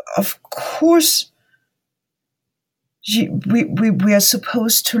of course, we are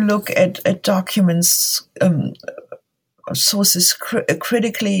supposed to look at documents, sources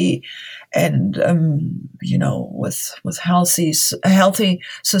critically, and with healthy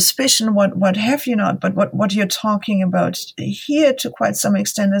suspicion, what have you not. But what you're talking about here, to quite some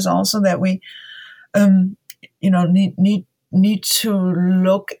extent, is also that we need to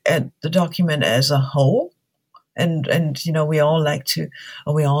look at the document as a whole. And we all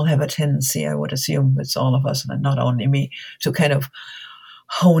we all have a tendency, I would assume it's all of us, and not only me, to kind of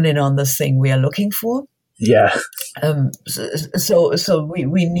hone in on the thing we are looking for. Yeah. So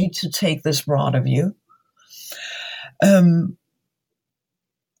we need to take this broader view.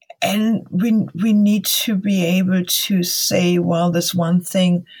 And we need to be able to say, well, this one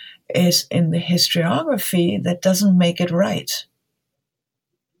thing is in the historiography that doesn't make it right.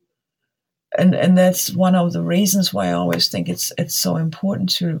 And that's one of the reasons why I always think it's so important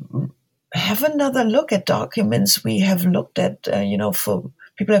to have another look at documents we have looked at, for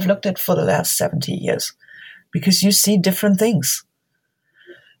people have looked at for the last 70 years, because you see different things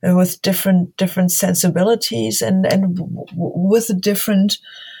with different sensibilities and with a different.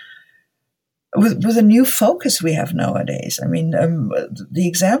 With a new focus we have nowadays. I mean, the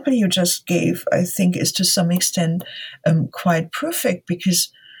example you just gave, I think, is to some extent quite perfect,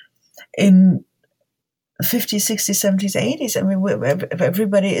 because in the 50s, 60s, 70s, 80s, I mean,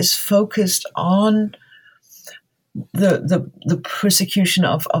 everybody is focused on the persecution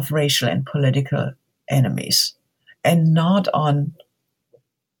of racial and political enemies, and not on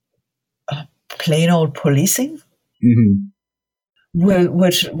plain old policing,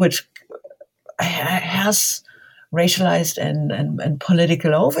 which has racialized and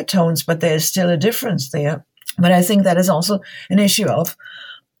political overtones, but there's still a difference there. But I think that is also an issue of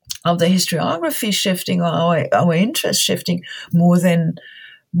the historiography shifting, or our interest shifting, more than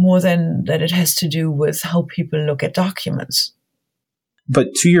that it has to do with how people look at documents.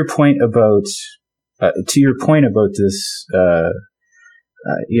 But to your point about this, a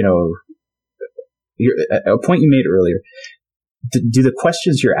point you made earlier. Do the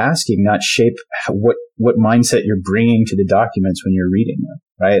questions you're asking not shape what mindset you're bringing to the documents when you're reading them,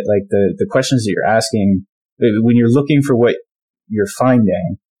 right? Like the questions that you're asking, when you're looking for what you're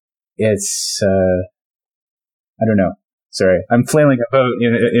finding, it's, I don't know. Sorry, I'm flailing about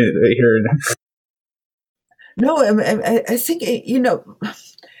here. No, I think,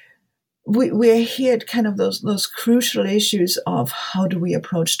 we're here at kind of those crucial issues of how do we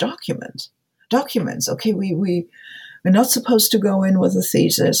approach documents. Okay, we're not supposed to go in with a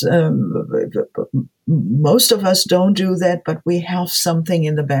thesis. Most of us don't do that, but we have something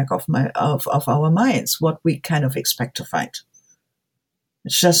in the back of our minds, what we kind of expect to find.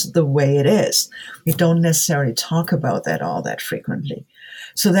 It's just the way it is. We don't necessarily talk about that all that frequently.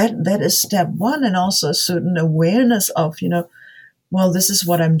 So that is step one, and also a certain awareness of, well, this is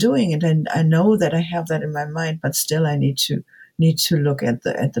what I'm doing, and I know that I have that in my mind, but still I need to look at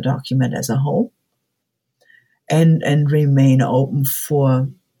the document as a whole. And remain open for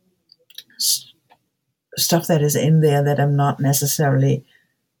stuff that is in there that I'm not necessarily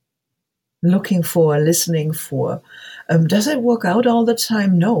looking for, listening for. Does it work out all the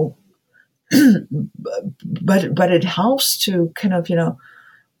time? No. but it helps to kind of,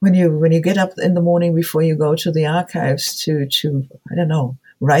 when you get up in the morning before you go to the archives to I don't know,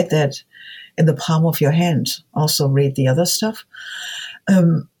 write that in the palm of your hand. Also read the other stuff.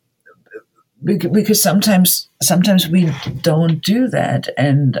 Because sometimes we don't do that,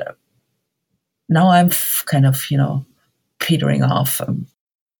 and now I'm kind of petering off.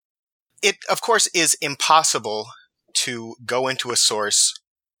 It of course is impossible to go into a source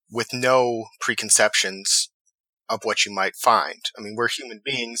with no preconceptions of what you might find. I mean, we're human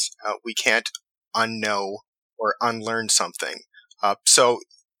beings; we can't unknow or unlearn something. So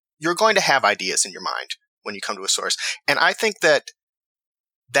you're going to have ideas in your mind when you come to a source, and I think that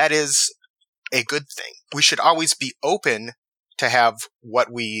is a good thing. We should always be open to have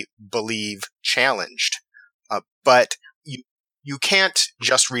what we believe challenged. But you can't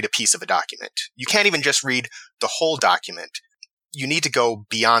just read a piece of a document. You can't even just read the whole document. You need to go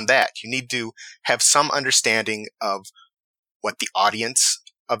beyond that. You need to have some understanding of what the audience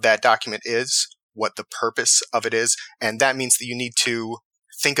of that document is, what the purpose of it is, and that means that you need to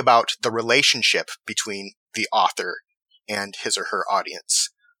think about the relationship between the author and his or her audience.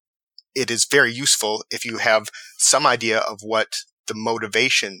 It is very useful if you have some idea of what the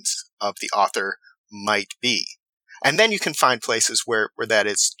motivations of the author might be. And then you can find places where that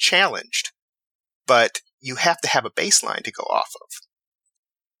is challenged. But you have to have a baseline to go off of.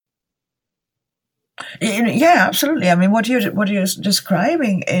 Yeah, absolutely. I mean, what you're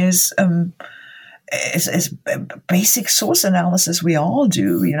describing is basic source analysis we all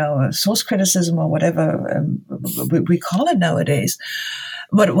do, source criticism or whatever we call it nowadays.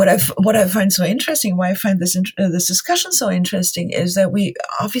 But what I find so interesting, why I find this discussion so interesting, is that we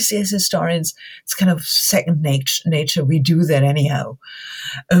obviously, as historians, it's kind of second nature. We do that anyhow.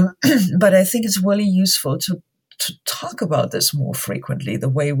 But I think it's really useful to talk about this more frequently, the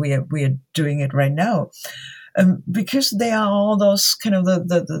way we are doing it right now, because there are all those kind of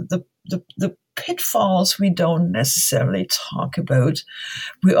the pitfalls we don't necessarily talk about,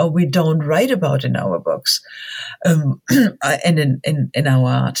 we don't write about in our books, and in our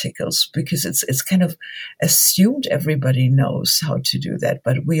articles, because it's kind of assumed everybody knows how to do that,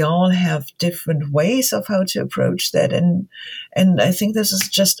 but we all have different ways of how to approach that, and I think this is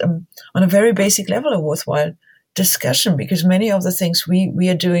just on a very basic level a worthwhile discussion, because many of the things we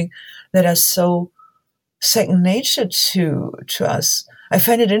are doing that are so second nature to us. I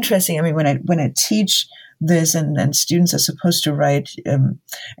find it interesting. I mean, when I teach this, and students are supposed to write in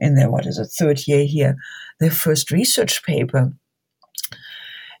their third year here, their first research paper,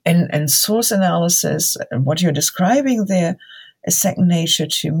 and source analysis, and what you're describing there is second nature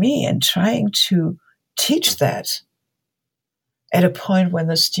to me, and trying to teach that at a point when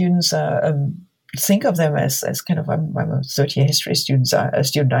the students are think of them as kind of, I'm a third-year history student.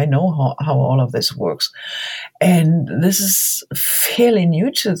 I know how all of this works. And this is fairly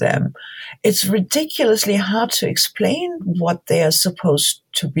new to them. It's ridiculously hard to explain what they are supposed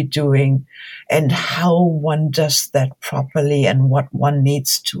to be doing and how one does that properly and what one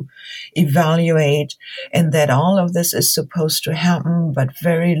needs to evaluate, and that all of this is supposed to happen, but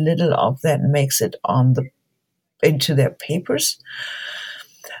very little of that makes it into their papers.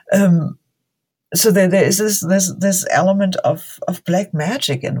 So there is this element of black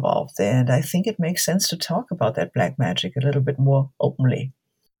magic involved there, and I think it makes sense to talk about that black magic a little bit more openly.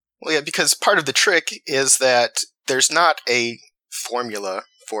 Well, yeah, because part of the trick is that there's not a formula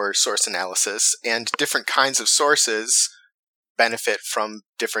for source analysis, and different kinds of sources benefit from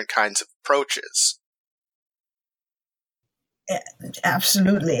different kinds of approaches.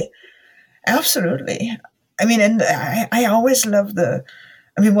 Absolutely. I mean, and I always love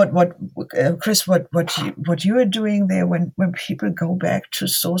Chris, what you are doing there when people go back to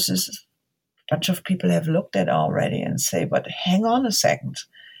sources a bunch of people have looked at already and say, but hang on a second,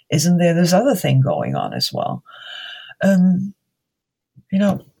 isn't there this other thing going on as well? It's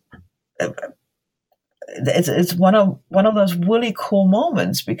one of those really cool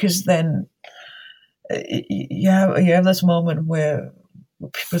moments, because then you have this moment where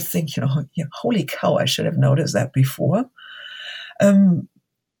people think, holy cow, I should have noticed that before.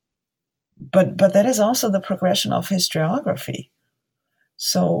 But that is also the progression of historiography.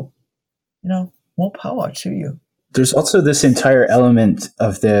 So, more power to you. There's also this entire element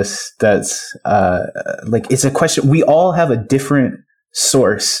of this that's it's a question. We all have a different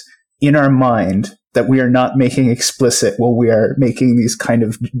source in our mind that we are not making explicit while we are making these kind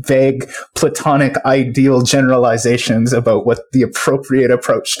of vague, platonic, ideal generalizations about what the appropriate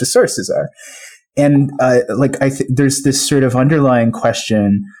approach to sources are. And there's this sort of underlying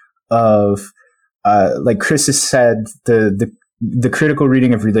question of, like Chris has said, the critical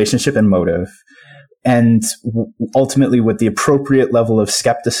reading of relationship and motive, and ultimately what the appropriate level of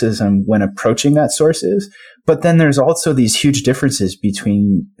skepticism when approaching that source is. But then there's also these huge differences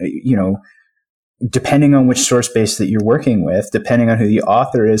between, depending on which source base that you're working with, depending on who the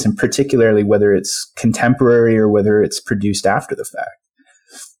author is, and particularly whether it's contemporary or whether it's produced after the fact.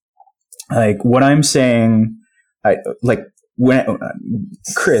 Like what I'm saying,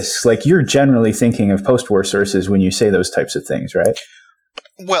 Chris, like you're generally thinking of post-war sources when you say those types of things, right?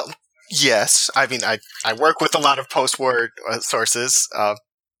 Well, yes. I mean, I work with a lot of post-war sources,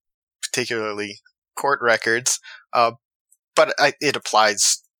 particularly court records, but it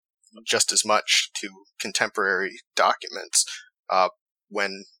applies just as much to contemporary documents.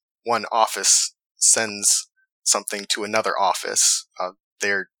 When one office sends something to another office,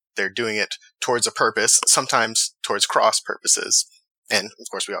 they're doing it towards a purpose, sometimes towards cross purposes. And of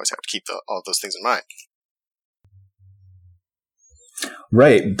course, we always have to keep all of those things in mind.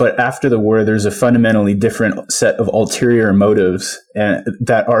 Right. But after the war, there's a fundamentally different set of ulterior motives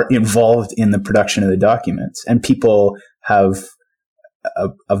that are involved in the production of the documents. And people have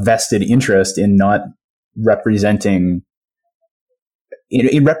a vested interest in not representing,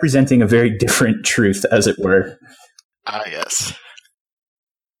 in representing a very different truth, as it were. Ah, yes.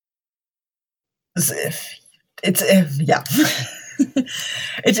 It's yeah.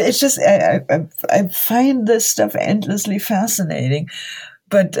 It's just I find this stuff endlessly fascinating.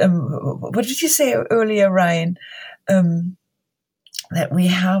 But what did you say earlier, Ryan? That we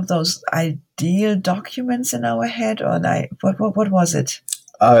have those ideal documents in our head, or what was it?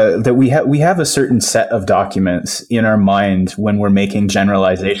 That we have a certain set of documents in our mind when we're making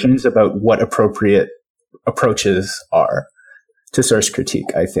generalizations about what appropriate approaches are to source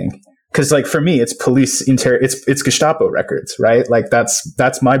critique, I think. Because, like, for me, it's it's Gestapo records, right? Like,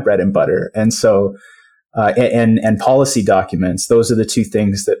 that's my bread and butter. And so, and policy documents, those are the two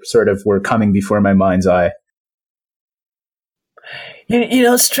things that sort of were coming before my mind's eye.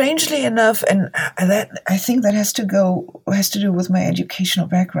 Strangely enough, and that I think that has to do with my educational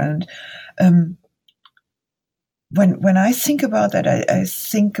background. When I think about that, I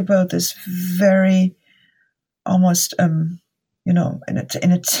think about this very almost in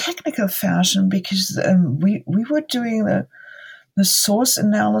a technical fashion, because we were doing the source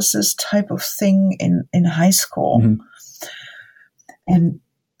analysis type of thing in high school, and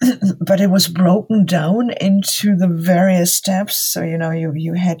but it was broken down into the various steps. So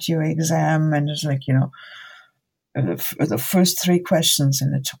you had your exam, and it's like the first three questions,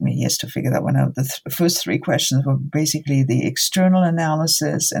 and it took me years to figure that one out. The first three questions were basically the external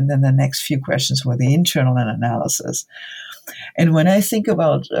analysis, and then the next few questions were the internal analysis. And when I think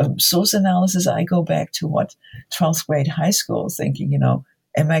about source analysis, I go back to what 12th grade high school thinking,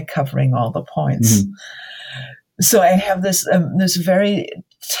 am I covering all the points? So I have this very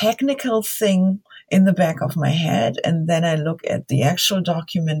technical thing in the back of my head, and then I look at the actual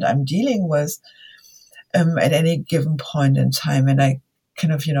document I'm dealing with at any given point in time, and I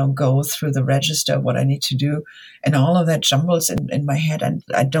kind of, go through the register of what I need to do, and all of that jumbles in my head, and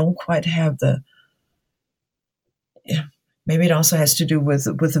I don't quite have maybe it also has to do with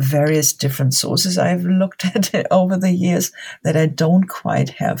the various different sources I've looked at over the years, that I don't quite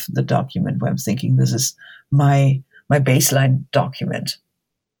have the document where I'm thinking this is my baseline document.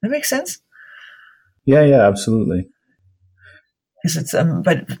 That makes sense? Yeah, absolutely. Because it's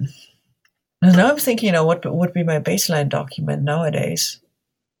but now I'm thinking, what would be my baseline document nowadays?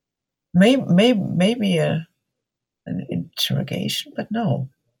 Maybe an interrogation, but no,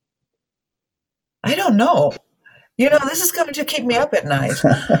 I don't know. This is going to keep me up at night.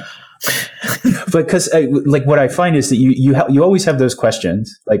 Because what I find is that you always have those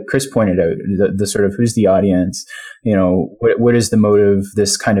questions, like Chris pointed out, the sort of who's the audience, what is the motive,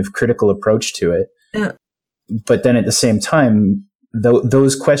 this kind of critical approach to it. Yeah. But then at the same time,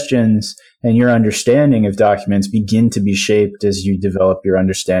 those questions and your understanding of documents begin to be shaped as you develop your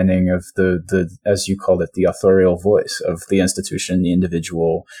understanding of the as you called it, the authorial voice of the institution, the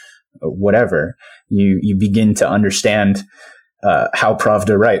individual, whatever. You begin to understand how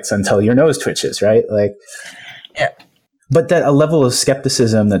Pravda writes until your nose twitches, right? Yeah. But that a level of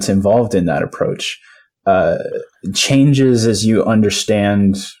skepticism that's involved in that approach changes as you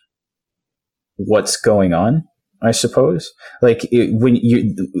understand what's going on, I suppose. When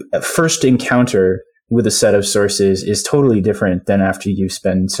you first encounter with a set of sources is totally different than after you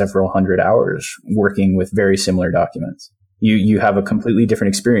spend several hundred hours working with very similar documents. You have a completely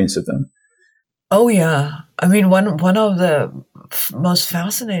different experience of them. Oh yeah, I mean one of the most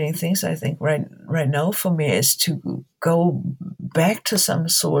fascinating things I think right now for me is to go back to some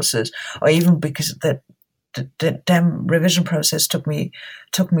sources, or even because the damn revision process took me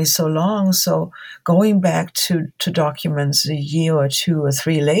so long. So going back to documents a year or two or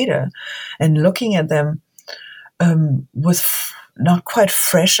three later, and looking at them with not quite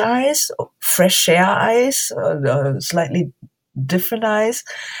fresh eyes, fresher eyes, slightly different eyes,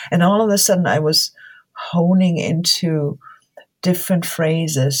 and all of a sudden I was honing into different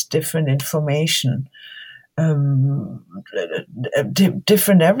phrases, different information,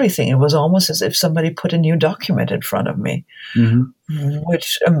 different everything. It was almost as if somebody put a new document in front of me,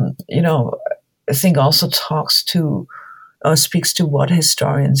 which I think also speaks to what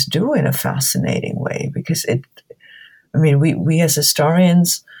historians do in a fascinating way, because we as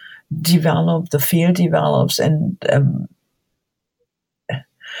historians develop, the field develops, and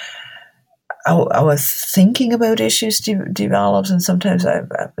our thinking about issues develops. And sometimes I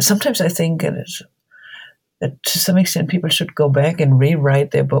think that to some extent people should go back and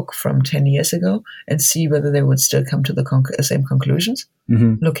rewrite their book from 10 years ago and see whether they would still come to the same conclusions,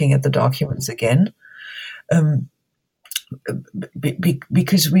 looking at the documents again.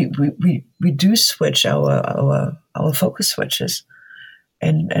 Because we do switch our focus switches,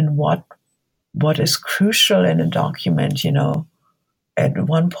 and what is crucial in a document, at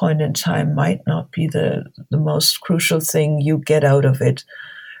one point in time might not be the most crucial thing you get out of it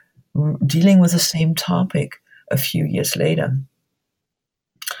dealing with the same topic a few years later.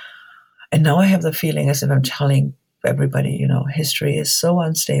 And now I have the feeling as if I'm telling everybody, history is so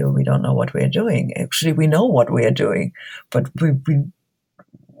unstable, we don't know what we're doing. Actually, we know what we are doing, but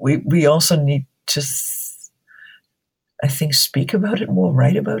we also need to, I think, speak about it more,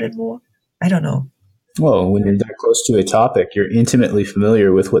 write about it more. I don't know. Well, when you're that close to a topic, you're intimately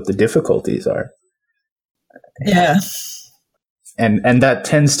familiar with what the difficulties are. Yeah. And that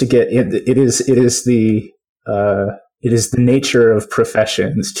tends to get, it is the nature of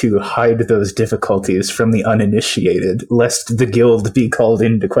professions to hide those difficulties from the uninitiated, lest the guild be called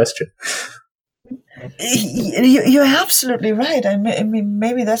into question. You're absolutely right. I mean,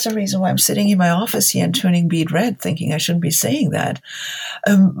 maybe that's the reason why I'm sitting in my office here and turning beet red, thinking I shouldn't be saying that.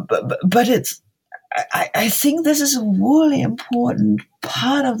 But it's. I think this is a really important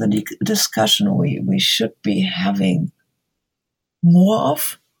part of the discussion we should be having more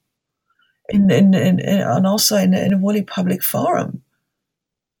of, and also in a really public forum.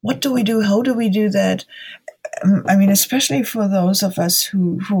 What do we do? How do we do that? I mean, especially for those of us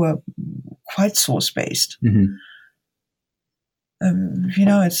who are quite source-based. Mm-hmm.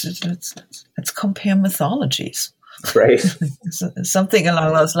 Let's compare mythologies. Right. Something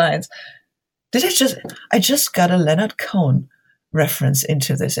along those lines. I just got a Leonard Cohen reference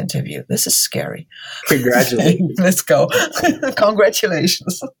into this interview. This is scary. Congratulations. Let's go.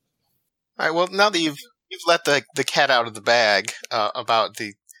 Congratulations. All right. Well, now that you've let the cat out of the bag about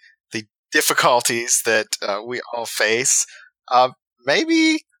the difficulties that we all face,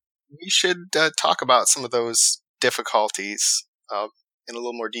 maybe we should talk about some of those difficulties in a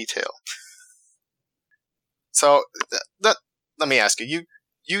little more detail. So, let me ask you.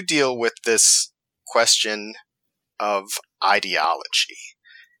 You deal with this question of ideology.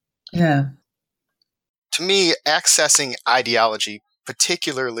 Yeah. To me, accessing ideology,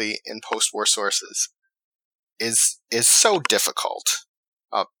 particularly in post-war sources, is so difficult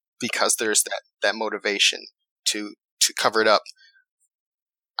because there's that motivation to cover it up.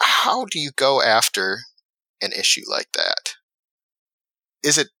 How do you go after an issue like that?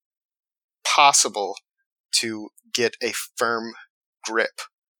 Is it possible to get a firm grip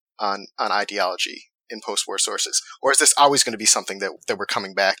on ideology in post-war sources? Or is this always going to be something that we're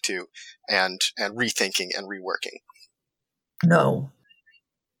coming back to and rethinking and reworking? No.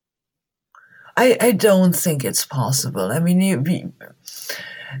 I don't think it's possible. I mean,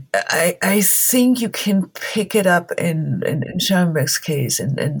 I think you can pick it up in Schellenberg's case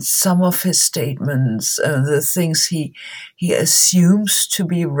and some of his statements, the things he assumes to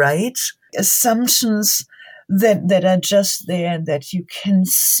be right, assumptions that are just there and that you can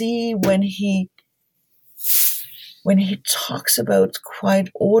see when he talks about quite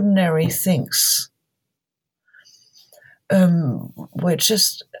ordinary things, where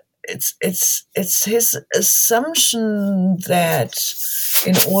just it's his assumption that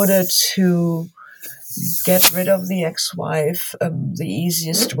in order to get rid of the ex-wife, the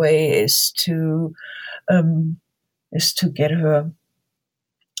easiest way is to get her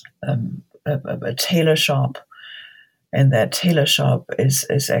a tailor shop, and that tailor shop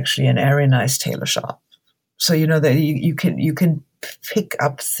is actually an Aryanized tailor shop. So that you can pick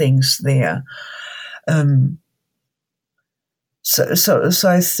up things there. So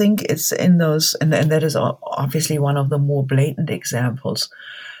I think it's in those, and that is obviously one of the more blatant examples.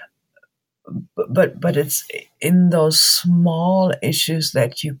 But it's in those small issues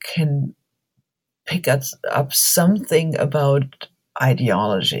that you can pick up something about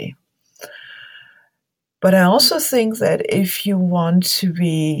ideology. But I also think that if you want to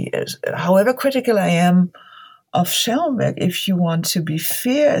be, however critical I am of Schellenberg, if you want to be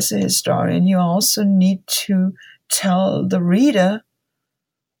fair as a historian, you also need to tell the reader,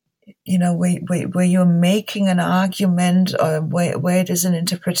 where you're making an argument or where it is an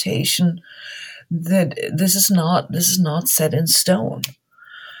interpretation, that this is not set in stone.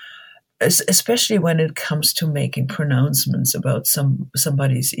 Especially when it comes to making pronouncements about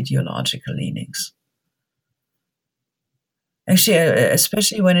somebody's ideological leanings. Actually,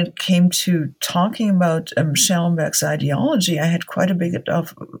 especially when it came to talking about Schellenberg's ideology, I had quite a bit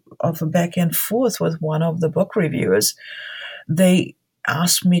of a back and forth with one of the book reviewers. They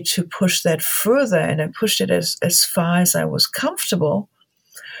asked me to push that further, and I pushed it as far as I was comfortable,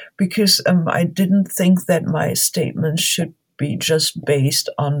 because I didn't think that my statement should be just based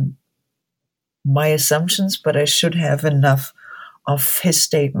on my assumptions, but I should have enough of his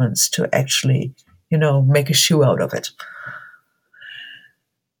statements to actually, make a shoe out of it.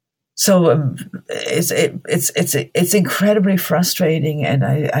 So it's incredibly frustrating, and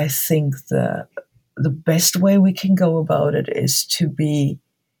I think the best way we can go about it is to be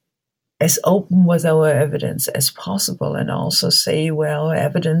as open with our evidence as possible, and also say, well,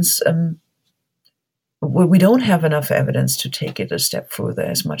 evidence, we don't have enough evidence to take it a step further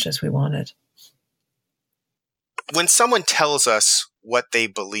as much as we want it. When someone tells us what they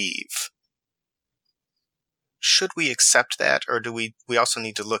believe, should we accept that, or do we also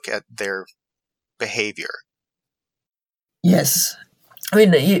need to look at their behavior? Yes. I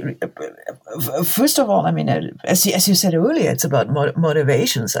mean, first of all, I mean, as you said earlier, it's about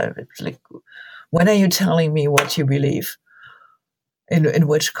motivations. Like, when are you telling me what you believe? In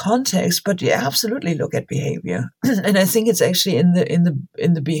which context? But you absolutely look at behavior, and I think it's actually in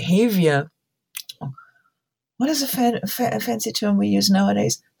the behavior what is a fancy term we use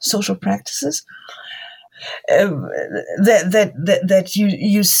nowadays? Social practices. That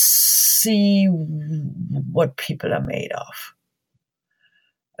you see what people are made of.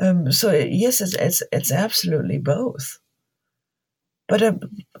 So yes, it's absolutely both. But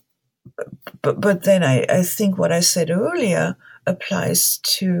then I think what I said earlier applies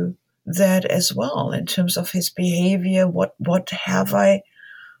to that as well in terms of his behavior. What have I,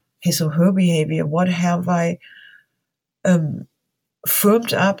 his or her behavior? What have I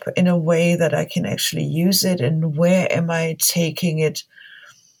firmed up in a way that I can actually use it, and where am I taking it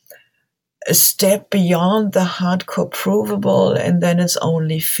a step beyond the hardcore provable, and then it's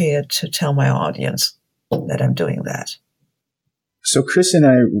only fair to tell my audience that I'm doing that. So Chris and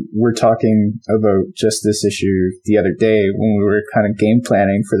I were talking about just this issue the other day when we were kind of game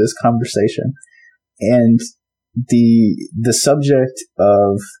planning for this conversation, and the subject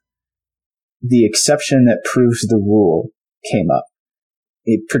of the exception that proves the rule came up.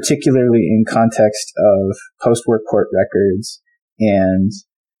 Particularly in context of post-war court records and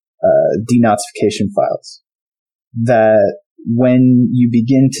denazification files. That when you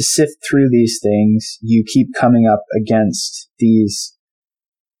begin to sift through these things, you keep coming up against these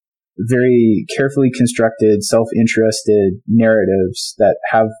very carefully constructed, self-interested narratives that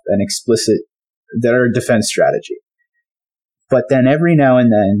have that are a defense strategy. But then every now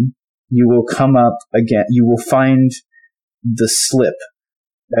and then, you will come up again, you will find the slip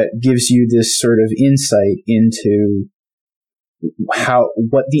that gives you this sort of insight into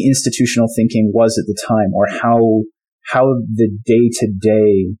what the institutional thinking was at the time, or how the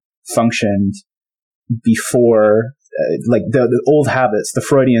day-to-day functioned before, like the old habits, the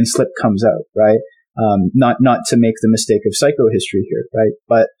Freudian slip comes out, right? Not to make the mistake of psychohistory here, right?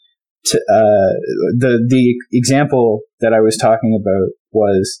 But the example that I was talking about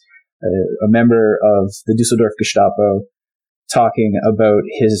was a member of the Dusseldorf Gestapo talking about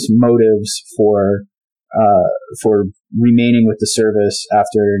his motives for remaining with the service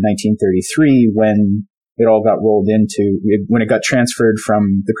after 1933, when it all got when it got transferred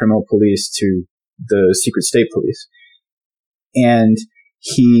from the criminal police to the secret state police. And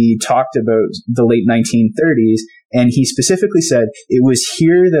he talked about the late 1930s, and he specifically said, "It was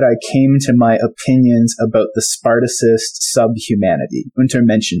here that I came to my opinions about the Spartacist subhumanity,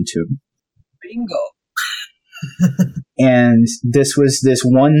 Untermenschentum." Bingo. And this was this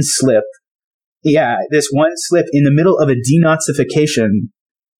one slip in the middle of a denazification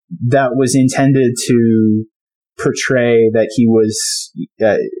that was intended to portray that he was,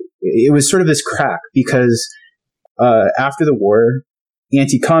 it was sort of this crack, because after the war,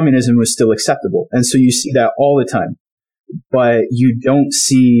 anti-communism was still acceptable. And so you see that all the time. But you don't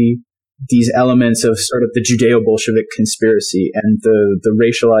see these elements of sort of the Judeo-Bolshevik conspiracy and the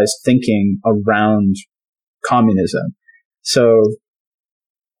racialized thinking around communism. So,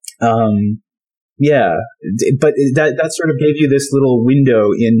 yeah, but that sort of gave you this little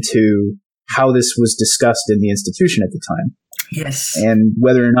window into how this was discussed in the institution at the time. Yes. And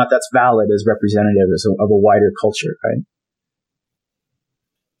whether or not that's valid as representative of a wider culture, right?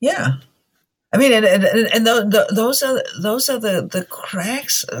 Yeah. I mean, and those are the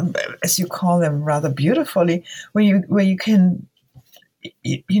cracks, as you call them, rather beautifully, where you can,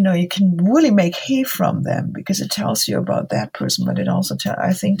 you can really make hay from them, because it tells you about that person, but it also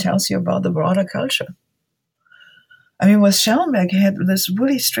I think tells you about the broader culture. I mean, with Schellenberg, he had this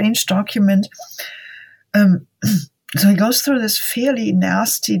really strange document. So he goes through this fairly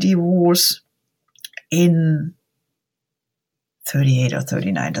nasty divorce in 38 or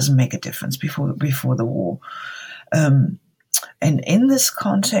 39, doesn't make a difference, before the war. And in this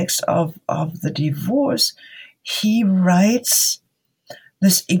context of the divorce, he writes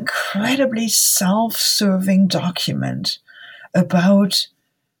this incredibly self-serving document about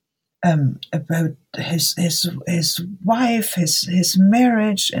his wife, his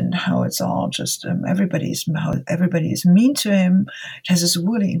marriage, and how it's all just how everybody is mean to him. It has this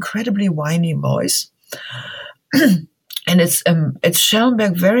really incredibly whiny voice. And it's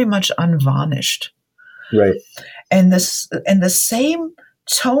Schellenberg very much unvarnished, right? And the same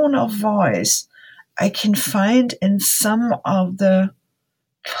tone of voice I can find in some of the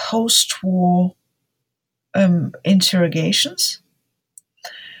post-war interrogations,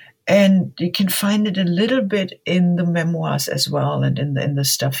 and you can find it a little bit in the memoirs as well, and in the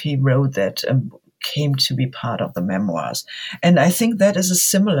stuff he wrote that came to be part of the memoirs. And I think that is a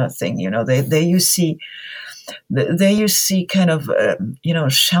similar thing. There you see kind of,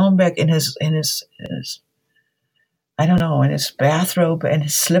 Schellenberg in his I don't know, in his bathrobe and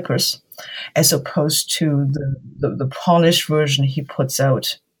his slippers, as opposed to the polished version he puts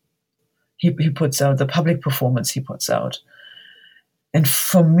out puts out, the public performance he puts out. And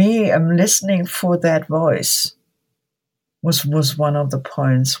for me, listening for that voice was one of the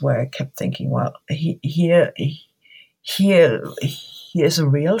points where I kept thinking, well, here is a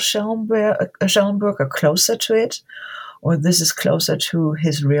real Schellenberg, or closer to it, or this is closer to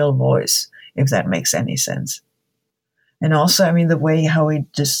his real voice, if that makes any sense. And also, I mean, the way how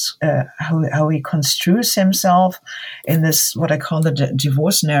he construes himself in this, what I call the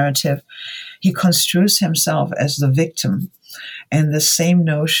divorce narrative, he construes himself as the victim. And the same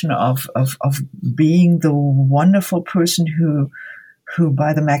notion of being the wonderful person who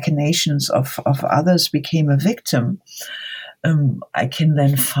by the machinations of others became a victim, I can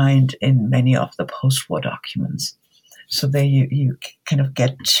then find in many of the post-war documents. So there you kind of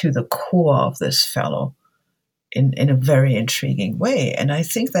get to the core of this fellow in a very intriguing way. And I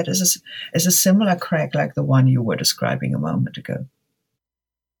think that is a similar crack like the one you were describing a moment ago.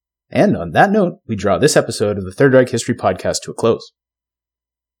 And on that note, we draw this episode of the Third Reich History Podcast to a close.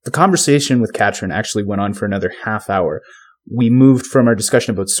 The conversation with Katrin actually went on for another half hour. We moved from our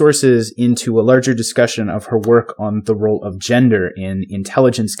discussion about sources into a larger discussion of her work on the role of gender in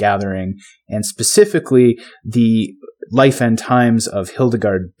intelligence gathering, and specifically the life and times of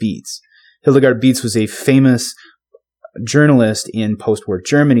Hildegard Beetz. Hildegard Beetz was a famous journalist in post-war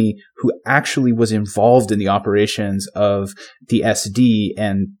Germany who actually was involved in the operations of the SD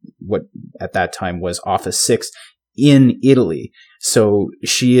and what at that time was Office 6 in Italy. So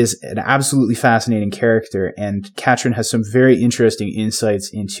she is an absolutely fascinating character, and Katrin has some very interesting insights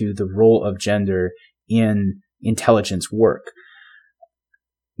into the role of gender in intelligence work.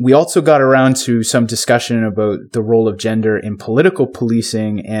 We also got around to some discussion about the role of gender in political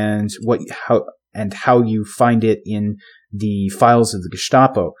policing and how you find it in the files of the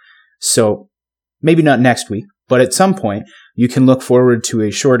Gestapo. So maybe not next week, but at some point you can look forward to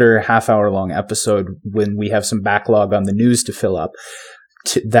a shorter half-hour-long episode when we have some backlog on the news to fill up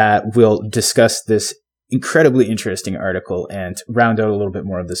that will discuss this incredibly interesting article and round out a little bit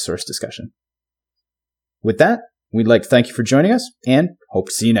more of this source discussion. With that, we'd like to thank you for joining us and hope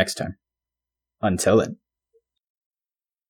to see you next time. Until then.